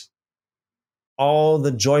decays. All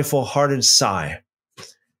the joyful hearted sigh.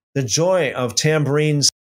 The joy of tambourines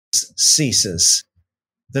ceases.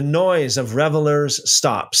 The noise of revelers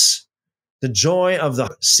stops. The joy of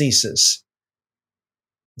the ceases.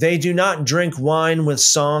 They do not drink wine with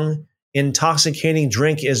song. Intoxicating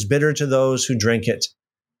drink is bitter to those who drink it.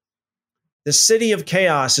 The city of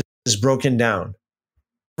chaos is broken down.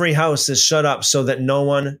 Every house is shut up so that no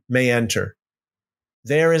one may enter.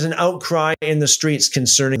 There is an outcry in the streets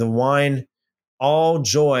concerning the wine. All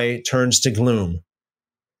joy turns to gloom.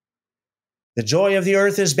 The joy of the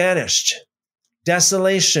earth is banished.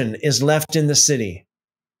 Desolation is left in the city,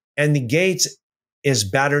 and the gate is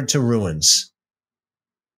battered to ruins.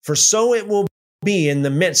 For so it will be in the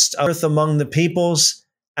midst of earth among the peoples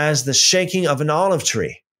as the shaking of an olive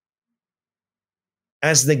tree,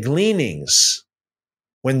 as the gleanings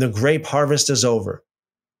when the grape harvest is over.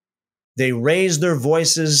 They raise their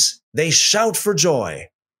voices, they shout for joy.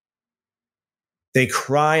 They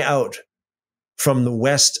cry out from the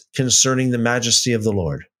west concerning the majesty of the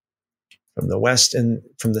Lord. From the west and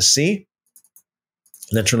from the sea,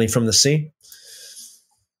 literally from the sea.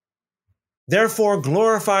 Therefore,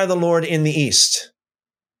 glorify the Lord in the east,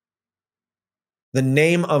 the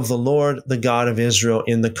name of the Lord, the God of Israel,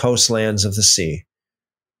 in the coastlands of the sea.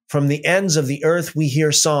 From the ends of the earth we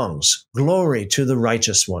hear songs, glory to the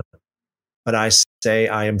righteous one. But I say,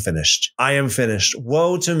 I am finished. I am finished.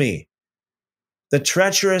 Woe to me. The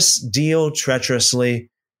treacherous deal treacherously,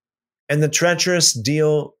 and the treacherous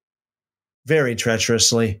deal very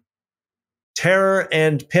treacherously. Terror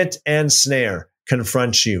and pit and snare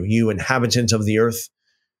confront you, you inhabitant of the earth.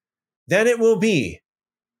 Then it will be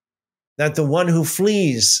that the one who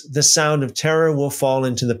flees the sound of terror will fall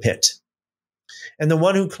into the pit, and the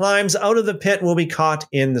one who climbs out of the pit will be caught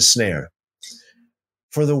in the snare.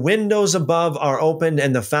 For the windows above are opened,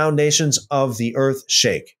 and the foundations of the earth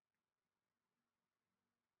shake.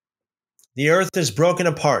 The earth is broken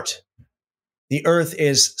apart. The earth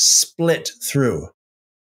is split through.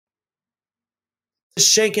 It is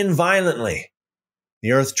shaken violently.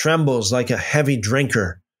 The earth trembles like a heavy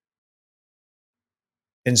drinker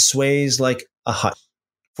and sways like a hut.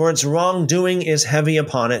 For its wrongdoing is heavy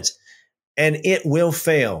upon it, and it will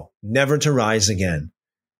fail, never to rise again.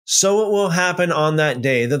 So it will happen on that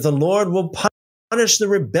day that the Lord will punish the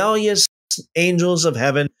rebellious angels of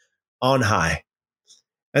heaven on high,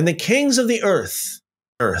 and the kings of the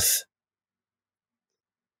earth.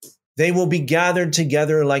 They will be gathered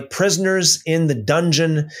together like prisoners in the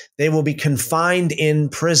dungeon. They will be confined in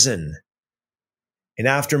prison. And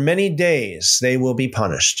after many days, they will be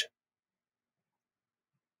punished.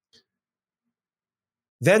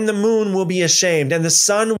 Then the moon will be ashamed, and the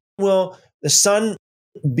sun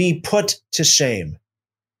be put to shame.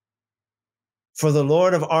 For the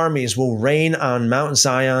Lord of armies will reign on Mount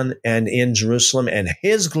Zion and in Jerusalem, and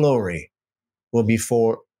his glory will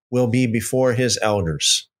be before his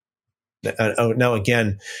elders. Now,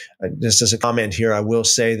 again, just as a comment here, I will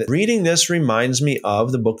say that reading this reminds me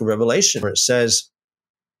of the book of Revelation, where it says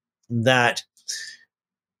that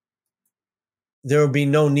there will be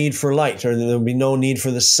no need for light, or there will be no need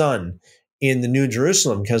for the sun in the New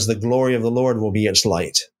Jerusalem, because the glory of the Lord will be its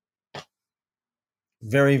light.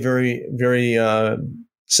 Very, very, very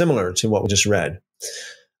similar to what we just read.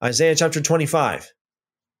 Isaiah chapter 25.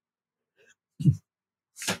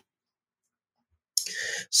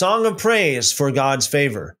 Song of praise for God's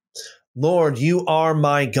favor. Lord, you are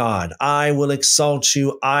my God. I will exalt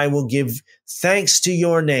you. I will give thanks to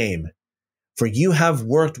your name, for you have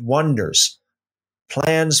worked wonders,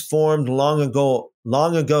 plans formed long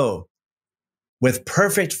ago with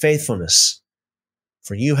perfect faithfulness.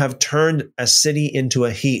 For you have turned a city into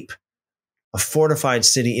a heap, a fortified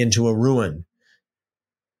city into a ruin.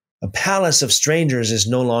 A palace of strangers is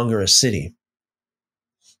no longer a city.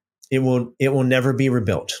 It will never be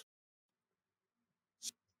rebuilt.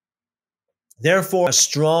 Therefore, a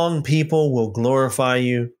strong people will glorify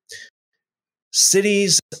you.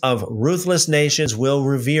 Cities of ruthless nations will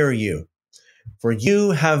revere you. For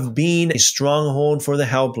you have been a stronghold for the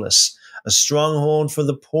helpless, a stronghold for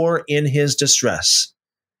the poor in his distress,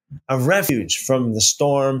 a refuge from the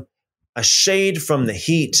storm, a shade from the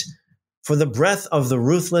heat. For the breath of the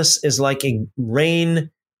ruthless is like a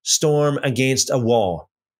rainstorm against a wall.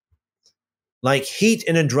 Like heat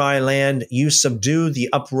in a dry land, you subdue the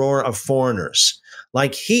uproar of foreigners.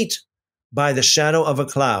 Like heat by the shadow of a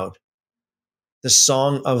cloud, the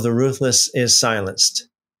song of the ruthless is silenced.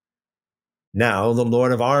 Now the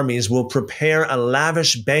Lord of armies will prepare a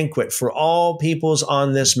lavish banquet for all peoples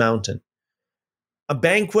on this mountain, a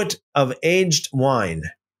banquet of aged wine,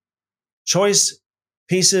 choice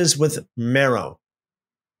pieces with marrow.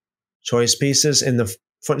 Choice pieces in the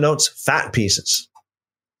footnotes, fat pieces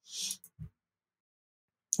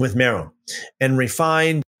with marrow, and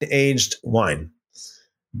refined aged wine.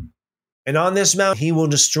 And on this mountain he will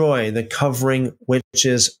destroy the covering which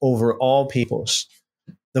is over all peoples.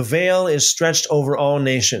 The veil is stretched over all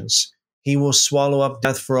nations. He will swallow up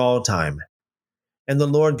death for all time. And the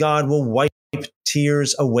Lord God will wipe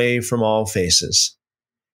tears away from all faces.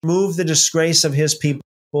 Remove the disgrace of his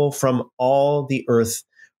people from all the earth,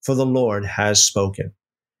 for the Lord has spoken.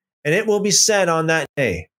 And it will be said on that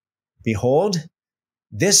day, behold,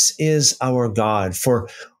 this is our God, for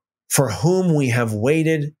whom we have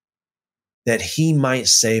waited, that he might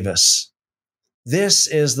save us. This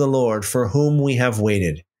is the Lord for whom we have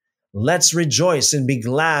waited. Let's rejoice and be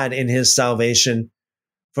glad in his salvation.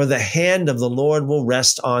 For the hand of the Lord will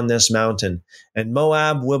rest on this mountain, and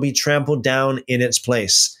Moab will be trampled down in its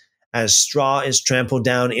place, as straw is trampled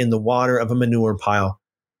down in the water of a manure pile.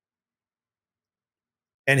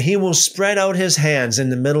 And he will spread out his hands in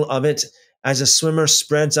the middle of it, as a swimmer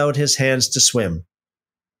spreads out his hands to swim.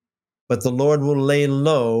 But the Lord will lay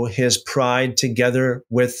low his pride together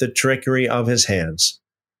with the trickery of his hands.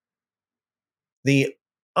 The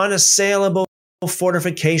unassailable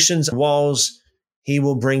fortifications and walls he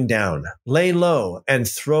will bring down, lay low, and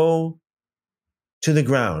throw to the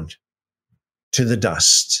ground, to the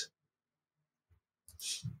dust.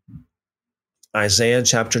 Isaiah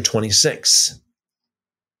chapter 26.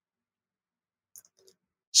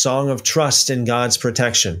 Song of trust in God's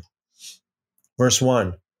protection. Verse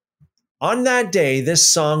 1. On that day,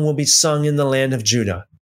 this song will be sung in the land of Judah.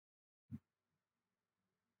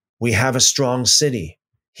 We have a strong city.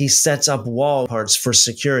 He sets up wall parts for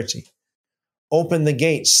security. Open the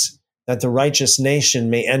gates that the righteous nation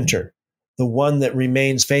may enter, the one that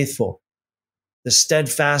remains faithful. The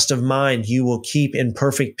steadfast of mind you will keep in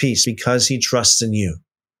perfect peace because he trusts in you.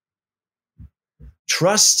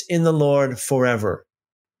 Trust in the Lord forever,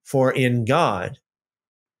 for in God,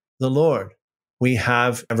 the Lord, we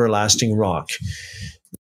have everlasting rock.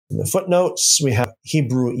 In the footnotes, we have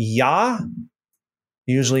Hebrew Yah,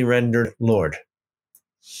 usually rendered Lord.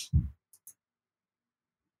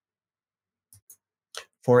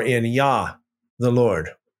 For in Yah, the Lord,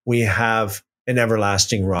 we have an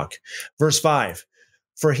everlasting rock. Verse 5,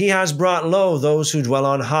 for he has brought low those who dwell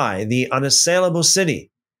on high, the unassailable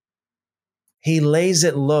city. He lays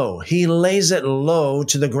it low. He lays it low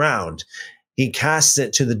to the ground. He casts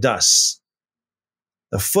it to the dust.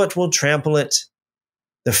 The foot will trample it,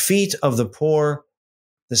 the feet of the poor,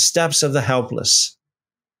 the steps of the helpless.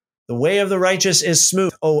 The way of the righteous is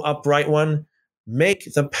smooth, O upright one.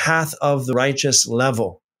 Make the path of the righteous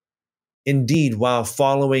level. Indeed, while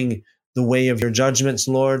following the way of your judgments,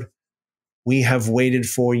 Lord, we have waited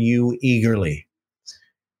for you eagerly.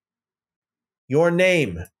 Your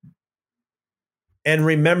name and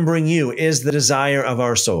remembering you is the desire of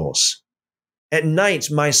our souls. At night,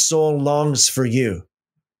 my soul longs for you.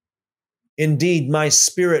 Indeed, my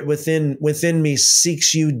spirit within me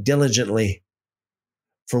seeks you diligently.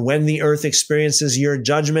 For when the earth experiences your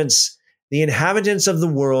judgments, the inhabitants of the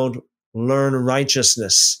world learn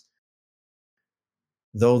righteousness.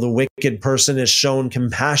 Though the wicked person is shown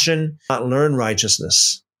compassion, not learn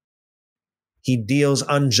righteousness. He deals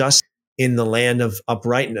unjustly in the land of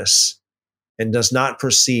uprightness and does not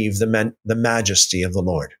perceive the majesty of the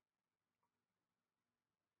Lord.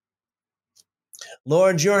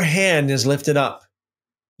 Lord, your hand is lifted up,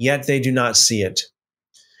 yet they do not see it.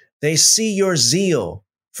 They see your zeal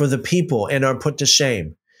for the people and are put to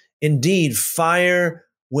shame. Indeed, fire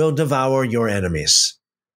will devour your enemies.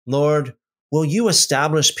 Lord, will you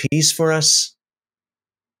establish peace for us?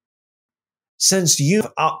 Since you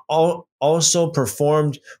also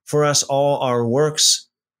performed for us all our works,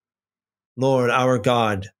 Lord, our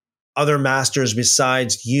God, other masters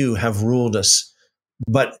besides you have ruled us,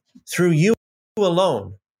 but through you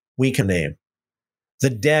alone we can name. The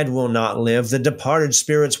dead will not live, the departed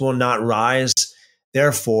spirits will not rise.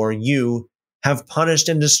 Therefore, you have punished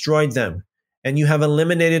and destroyed them, and you have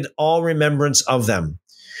eliminated all remembrance of them.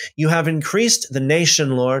 You have increased the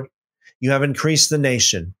nation, Lord. You have increased the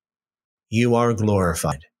nation. You are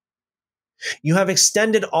glorified. You have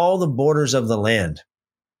extended all the borders of the land.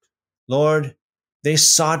 Lord, they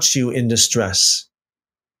sought you in distress.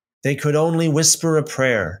 They could only whisper a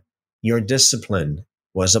prayer. Your discipline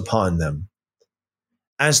was upon them.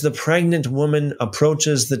 As the pregnant woman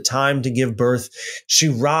approaches the time to give birth, she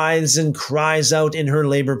writhes and cries out in her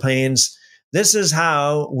labor pains. This is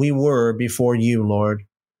how we were before you, Lord.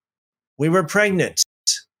 We were pregnant.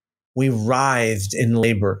 We writhed in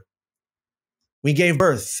labor. We gave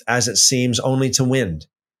birth, as it seems, only to wind.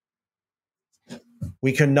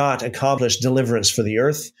 We could not accomplish deliverance for the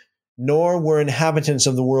earth, nor were inhabitants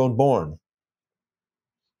of the world born.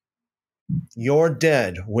 Your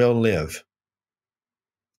dead will live.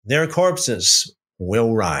 Their corpses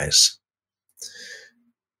will rise.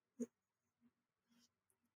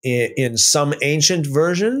 In some ancient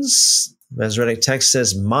versions, Masoretic text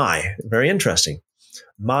says my. Very interesting.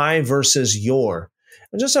 My versus your.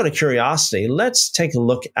 And just out of curiosity, let's take a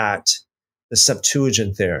look at the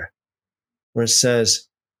Septuagint there, where it says,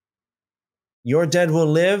 your dead will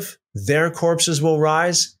live, their corpses will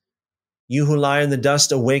rise. You who lie in the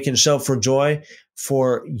dust, awake and shout for joy,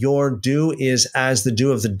 for your dew is as the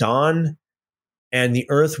dew of the dawn, and the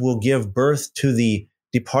earth will give birth to the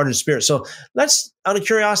departed spirit. So let's, out of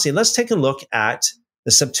curiosity, let's take a look at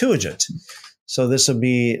the Septuagint. So this will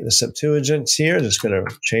be the Septuagint here. I'm just going to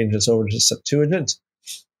change this over to Septuagint.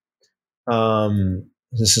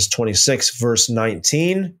 This is 26, verse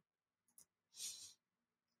 19.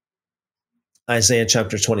 Isaiah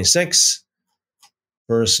chapter 26,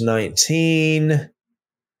 verse 19.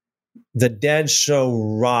 The dead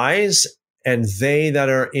shall rise, and they that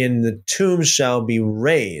are in the tomb shall be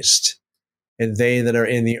raised, and they that are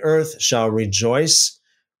in the earth shall rejoice.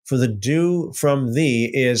 For the dew from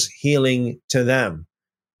thee is healing to them,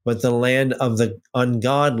 but the land of the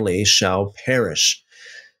ungodly shall perish.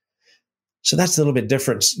 So that's a little bit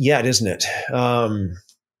different yet, isn't it?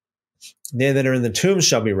 They that are in the tomb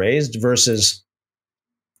shall be raised versus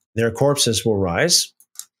their corpses will rise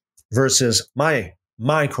versus my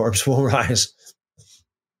corpse will rise.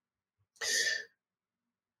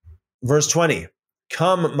 Verse 20,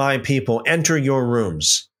 come, my people, enter your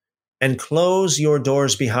rooms and close your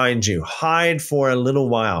doors behind you. Hide for a little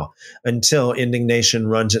while until indignation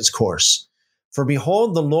runs its course. For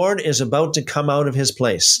behold, the Lord is about to come out of his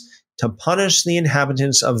place to punish the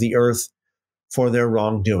inhabitants of the earth for their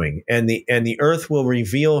wrongdoing. And the earth will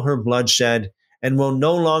reveal her bloodshed and will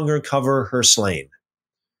no longer cover her slain.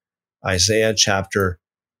 Isaiah chapter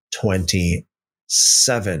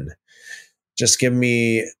 27. Just give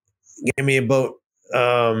me about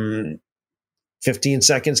 15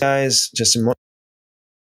 seconds, guys. Just a moment.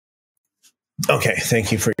 Okay,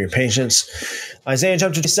 thank you for your patience. Isaiah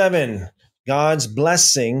chapter 27, God's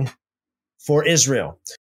blessing for Israel.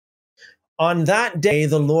 On that day,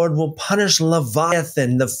 the Lord will punish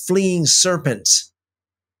Leviathan, the fleeing serpent.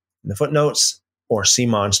 In the footnotes, or sea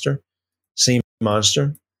monster.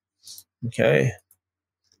 Okay.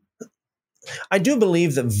 I do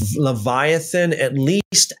believe that Leviathan, at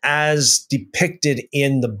least as depicted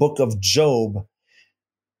in the book of Job,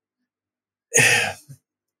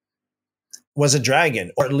 was a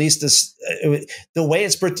dragon, or at least this, the way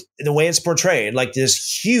it's portrayed, like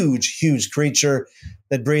this huge creature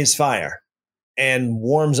that breathes fire and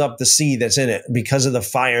warms up the sea that's in it because of the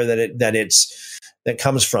fire that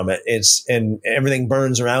comes from it. And everything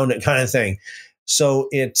burns around it, kind of thing. So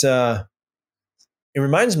it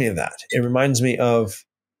reminds me of that. It reminds me of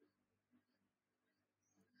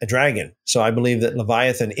a dragon. So I believe that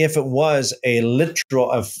Leviathan, if it was a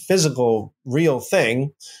physical, real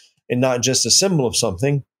thing, and not just a symbol of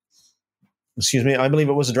something, I believe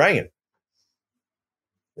it was a dragon.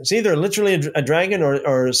 It's either literally a dragon or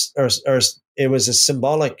it was a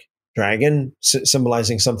symbolic dragon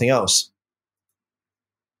symbolizing something else.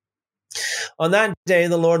 On that day,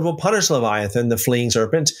 the Lord will punish Leviathan, the fleeing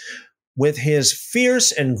serpent, with his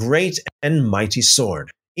fierce and great and mighty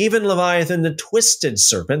sword, even Leviathan, the twisted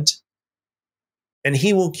serpent, and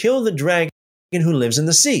he will kill the dragon who lives in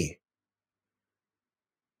the sea.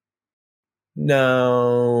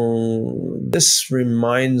 Now, this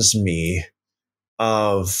reminds me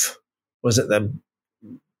of, what is it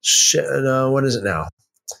now?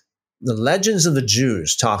 The Legends of the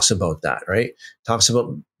Jews talks about that, right? Talks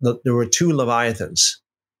about there were two Leviathans,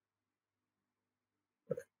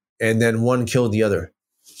 and then one killed the other.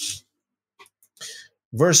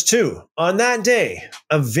 Verse 2, on that day,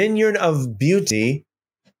 a vineyard of beauty,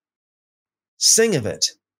 sing of it.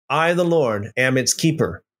 I, the Lord, am its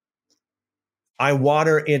keeper. I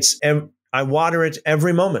water it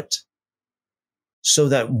every moment, so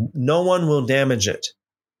that no one will damage it.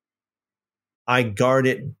 I guard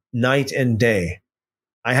it night and day.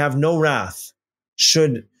 I have no wrath.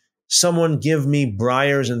 Should someone give me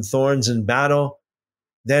briars and thorns in battle,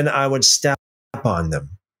 then I would step on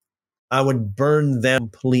them. I would burn them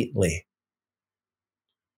completely.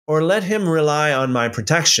 Or let him rely on my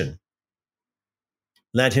protection.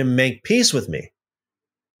 Let him make peace with me.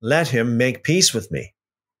 let him make peace with me.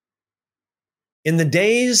 In the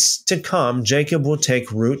days to come, Jacob will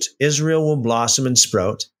take root, Israel will blossom and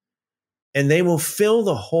sprout, and they will fill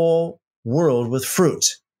the whole world with fruit.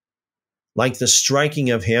 Like the striking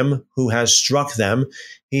of him who has struck them,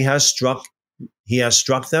 he has struck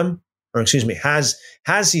them, or excuse me, has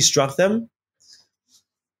he struck them?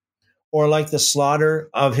 Or like the slaughter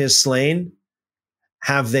of his slain,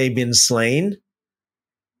 have they been slain?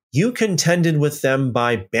 You contended with them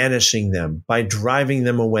by banishing them, by driving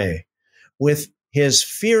them away. With his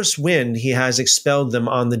fierce wind, he has expelled them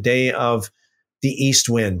on the day of the east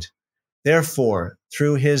wind. Therefore,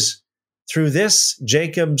 through this,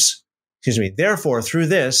 Jacob's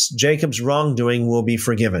wrongdoing will be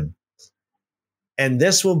forgiven. And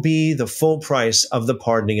this will be the full price of the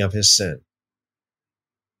pardoning of his sin.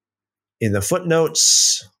 In the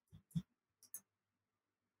footnotes,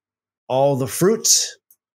 all the fruit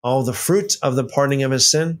of the pardoning of his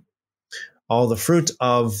sin, all the fruit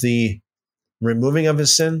of the removing of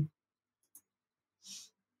his sin.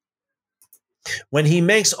 When he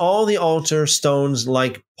makes all the altar stones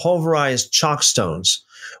like pulverized chalk stones,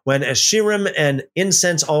 when Asherim and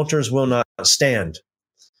incense altars will not stand.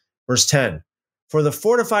 Verse 10, for the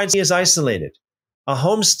fortified city is isolated, a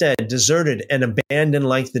homestead deserted and abandoned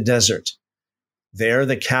like the desert. There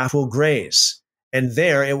the calf will graze, and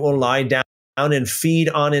there it will lie down and feed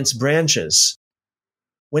on its branches.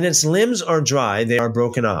 When its limbs are dry, they are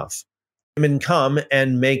broken off. Women come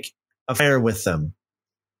and make a fire with them,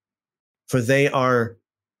 for they are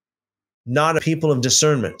not a people of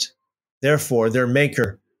discernment. Therefore, their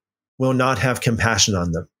maker will not have compassion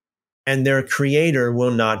on them, and their creator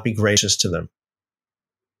will not be gracious to them.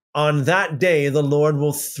 On that day, the Lord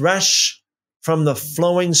will thresh from the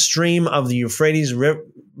flowing stream of the Euphrates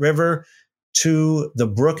River to the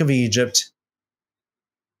brook of Egypt,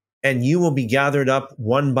 and you will be gathered up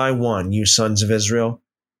one by one, you sons of Israel.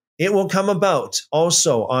 It will come about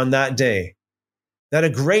also on that day that a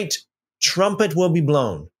great trumpet will be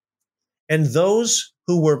blown, and those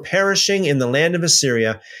who were perishing in the land of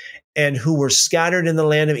Assyria and who were scattered in the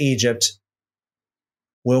land of Egypt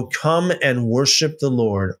will come and worship the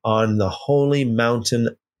Lord on the holy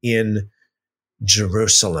mountain in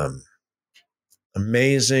Jerusalem.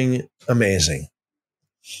 Amazing, amazing.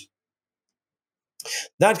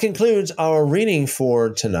 That concludes our reading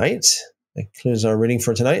for tonight.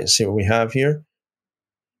 Let's see what we have here.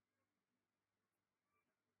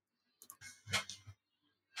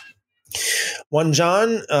 One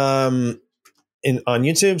John on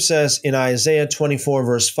YouTube says in Isaiah 24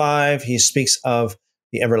 verse 5, he speaks of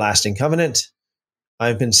the everlasting covenant.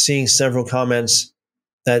 I've been seeing several comments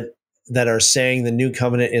that are saying the new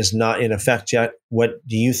covenant is not in effect yet. What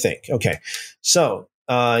do you think? Okay, so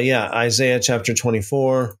Isaiah chapter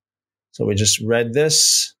 24. So we just read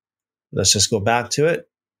this. Let's just go back to it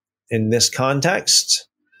in this context.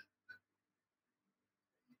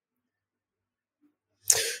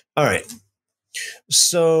 All right.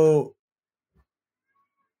 So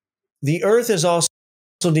the earth is also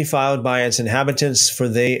defiled by its inhabitants, for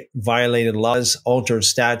they violated laws, altered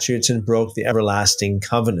statutes, and broke the everlasting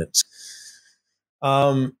covenant.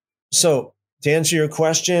 So to answer your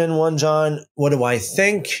question, 1 John, what do I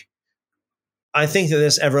think? I think that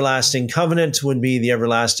this everlasting covenant would be the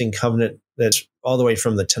everlasting covenant that's all the way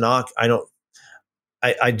from the Tanakh.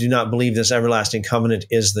 I do not believe this everlasting covenant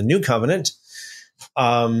is the new covenant.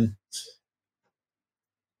 I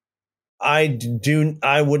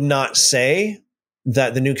would not say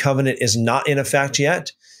that the new covenant is not in effect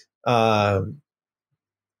yet.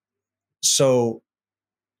 So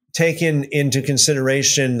taking into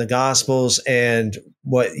consideration the Gospels and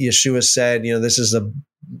what Yeshua said, this is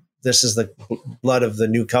the blood of the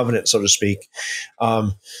new covenant, so to speak.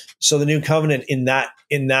 So the new covenant in that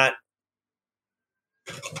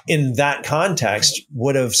context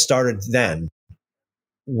would have started then,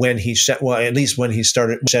 when he shed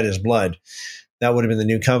his blood. That would have been the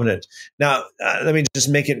new covenant. Now, let me just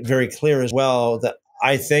make it very clear as well that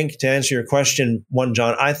I think, to answer your question, 1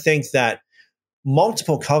 John, I think that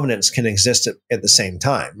multiple covenants can exist at the same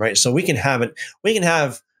time, right? So we can even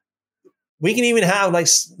have like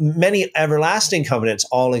many everlasting covenants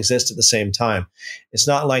all exist at the same time. It's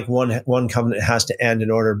not like one covenant has to end in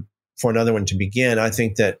order for another one to begin. I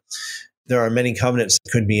think that there are many covenants that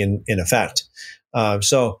could be in effect.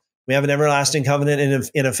 So we have an everlasting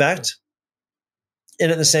covenant in effect.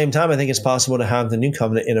 And at the same time, I think it's possible to have the new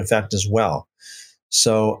covenant in effect as well.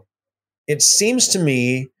 So it seems to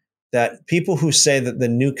me that people who say that the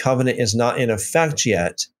new covenant is not in effect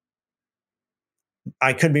yet,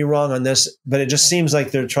 I could be wrong on this, but it just seems like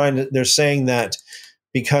they're saying that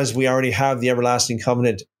because we already have the everlasting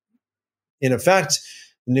covenant in effect.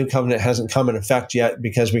 The new covenant hasn't come in effect yet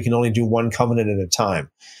because we can only do one covenant at a time.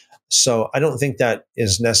 So I don't think that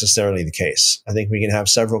is necessarily the case. I think we can have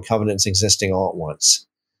several covenants existing all at once.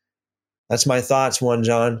 That's my thoughts, 1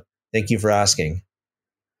 John. Thank you for asking.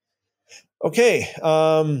 Okay.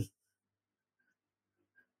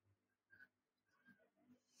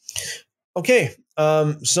 Okay.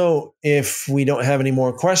 So if we don't have any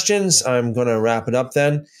more questions, I'm going to wrap it up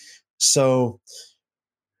then. So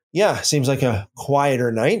yeah, seems like a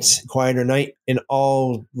quieter night in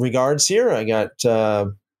all regards here. I got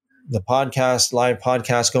the podcast, live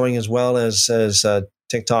podcast going as well as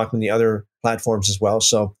TikTok and the other platforms as well.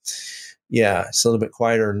 So yeah, it's a little bit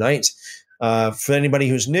quieter night. For anybody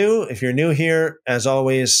who's new, if you're new here, as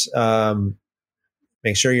always,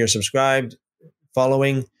 make sure you're subscribed,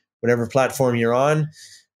 following whatever platform you're on.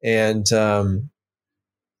 And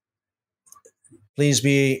please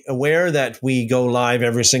be aware that we go live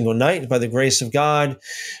every single night by the grace of God.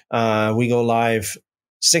 We go live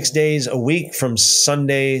 6 days a week from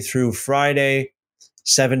Sunday through Friday,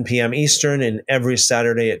 7 p.m. Eastern, and every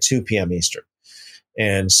Saturday at 2 p.m. Eastern.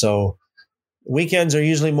 And so weekends are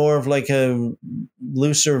usually more of like a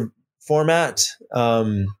looser format.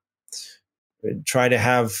 Try to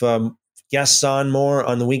have guests on more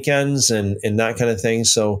on the weekends and that kind of thing.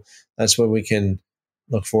 So that's what we can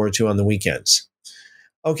look forward to on the weekends.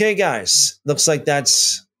 Okay, guys, looks like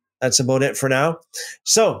that's about it for now.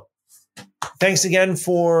 So thanks again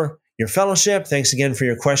for your fellowship. Thanks again for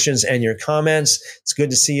your questions and your comments. It's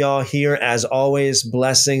good to see y'all here. As always,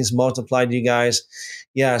 blessings multiplied to you guys.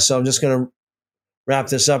 Yeah, so I'm just going to wrap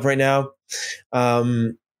this up right now.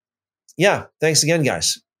 Yeah, thanks again,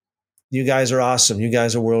 guys. You guys are awesome. You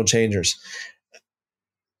guys are world changers.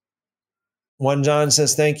 1 John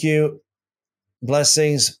says, thank you.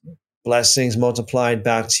 Blessings multiplied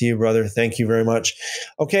back to you, brother. Thank you very much.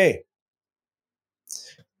 Okay.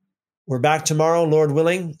 We're back tomorrow, Lord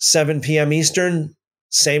willing, 7 p.m. Eastern,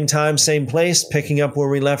 same time, same place, picking up where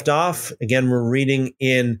we left off. Again, we're reading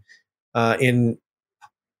in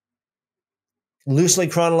loosely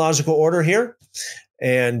chronological order here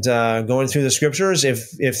and going through the scriptures.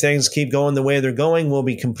 If things keep going the way they're going, we'll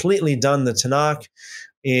be completely done the Tanakh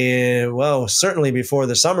certainly before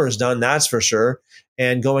the summer is done, that's for sure.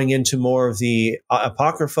 And going into more of the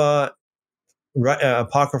apocryphal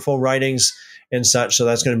writings and such. So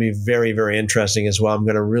that's going to be very, very interesting as well. I'm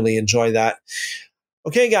going to really enjoy that.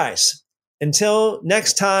 Okay, guys, until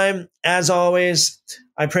next time, as always,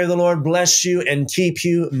 I pray the Lord bless you and keep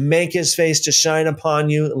you, make his face to shine upon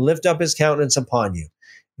you, lift up his countenance upon you,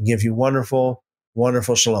 and give you wonderful,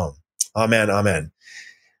 wonderful shalom. Amen, amen.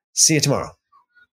 See you tomorrow.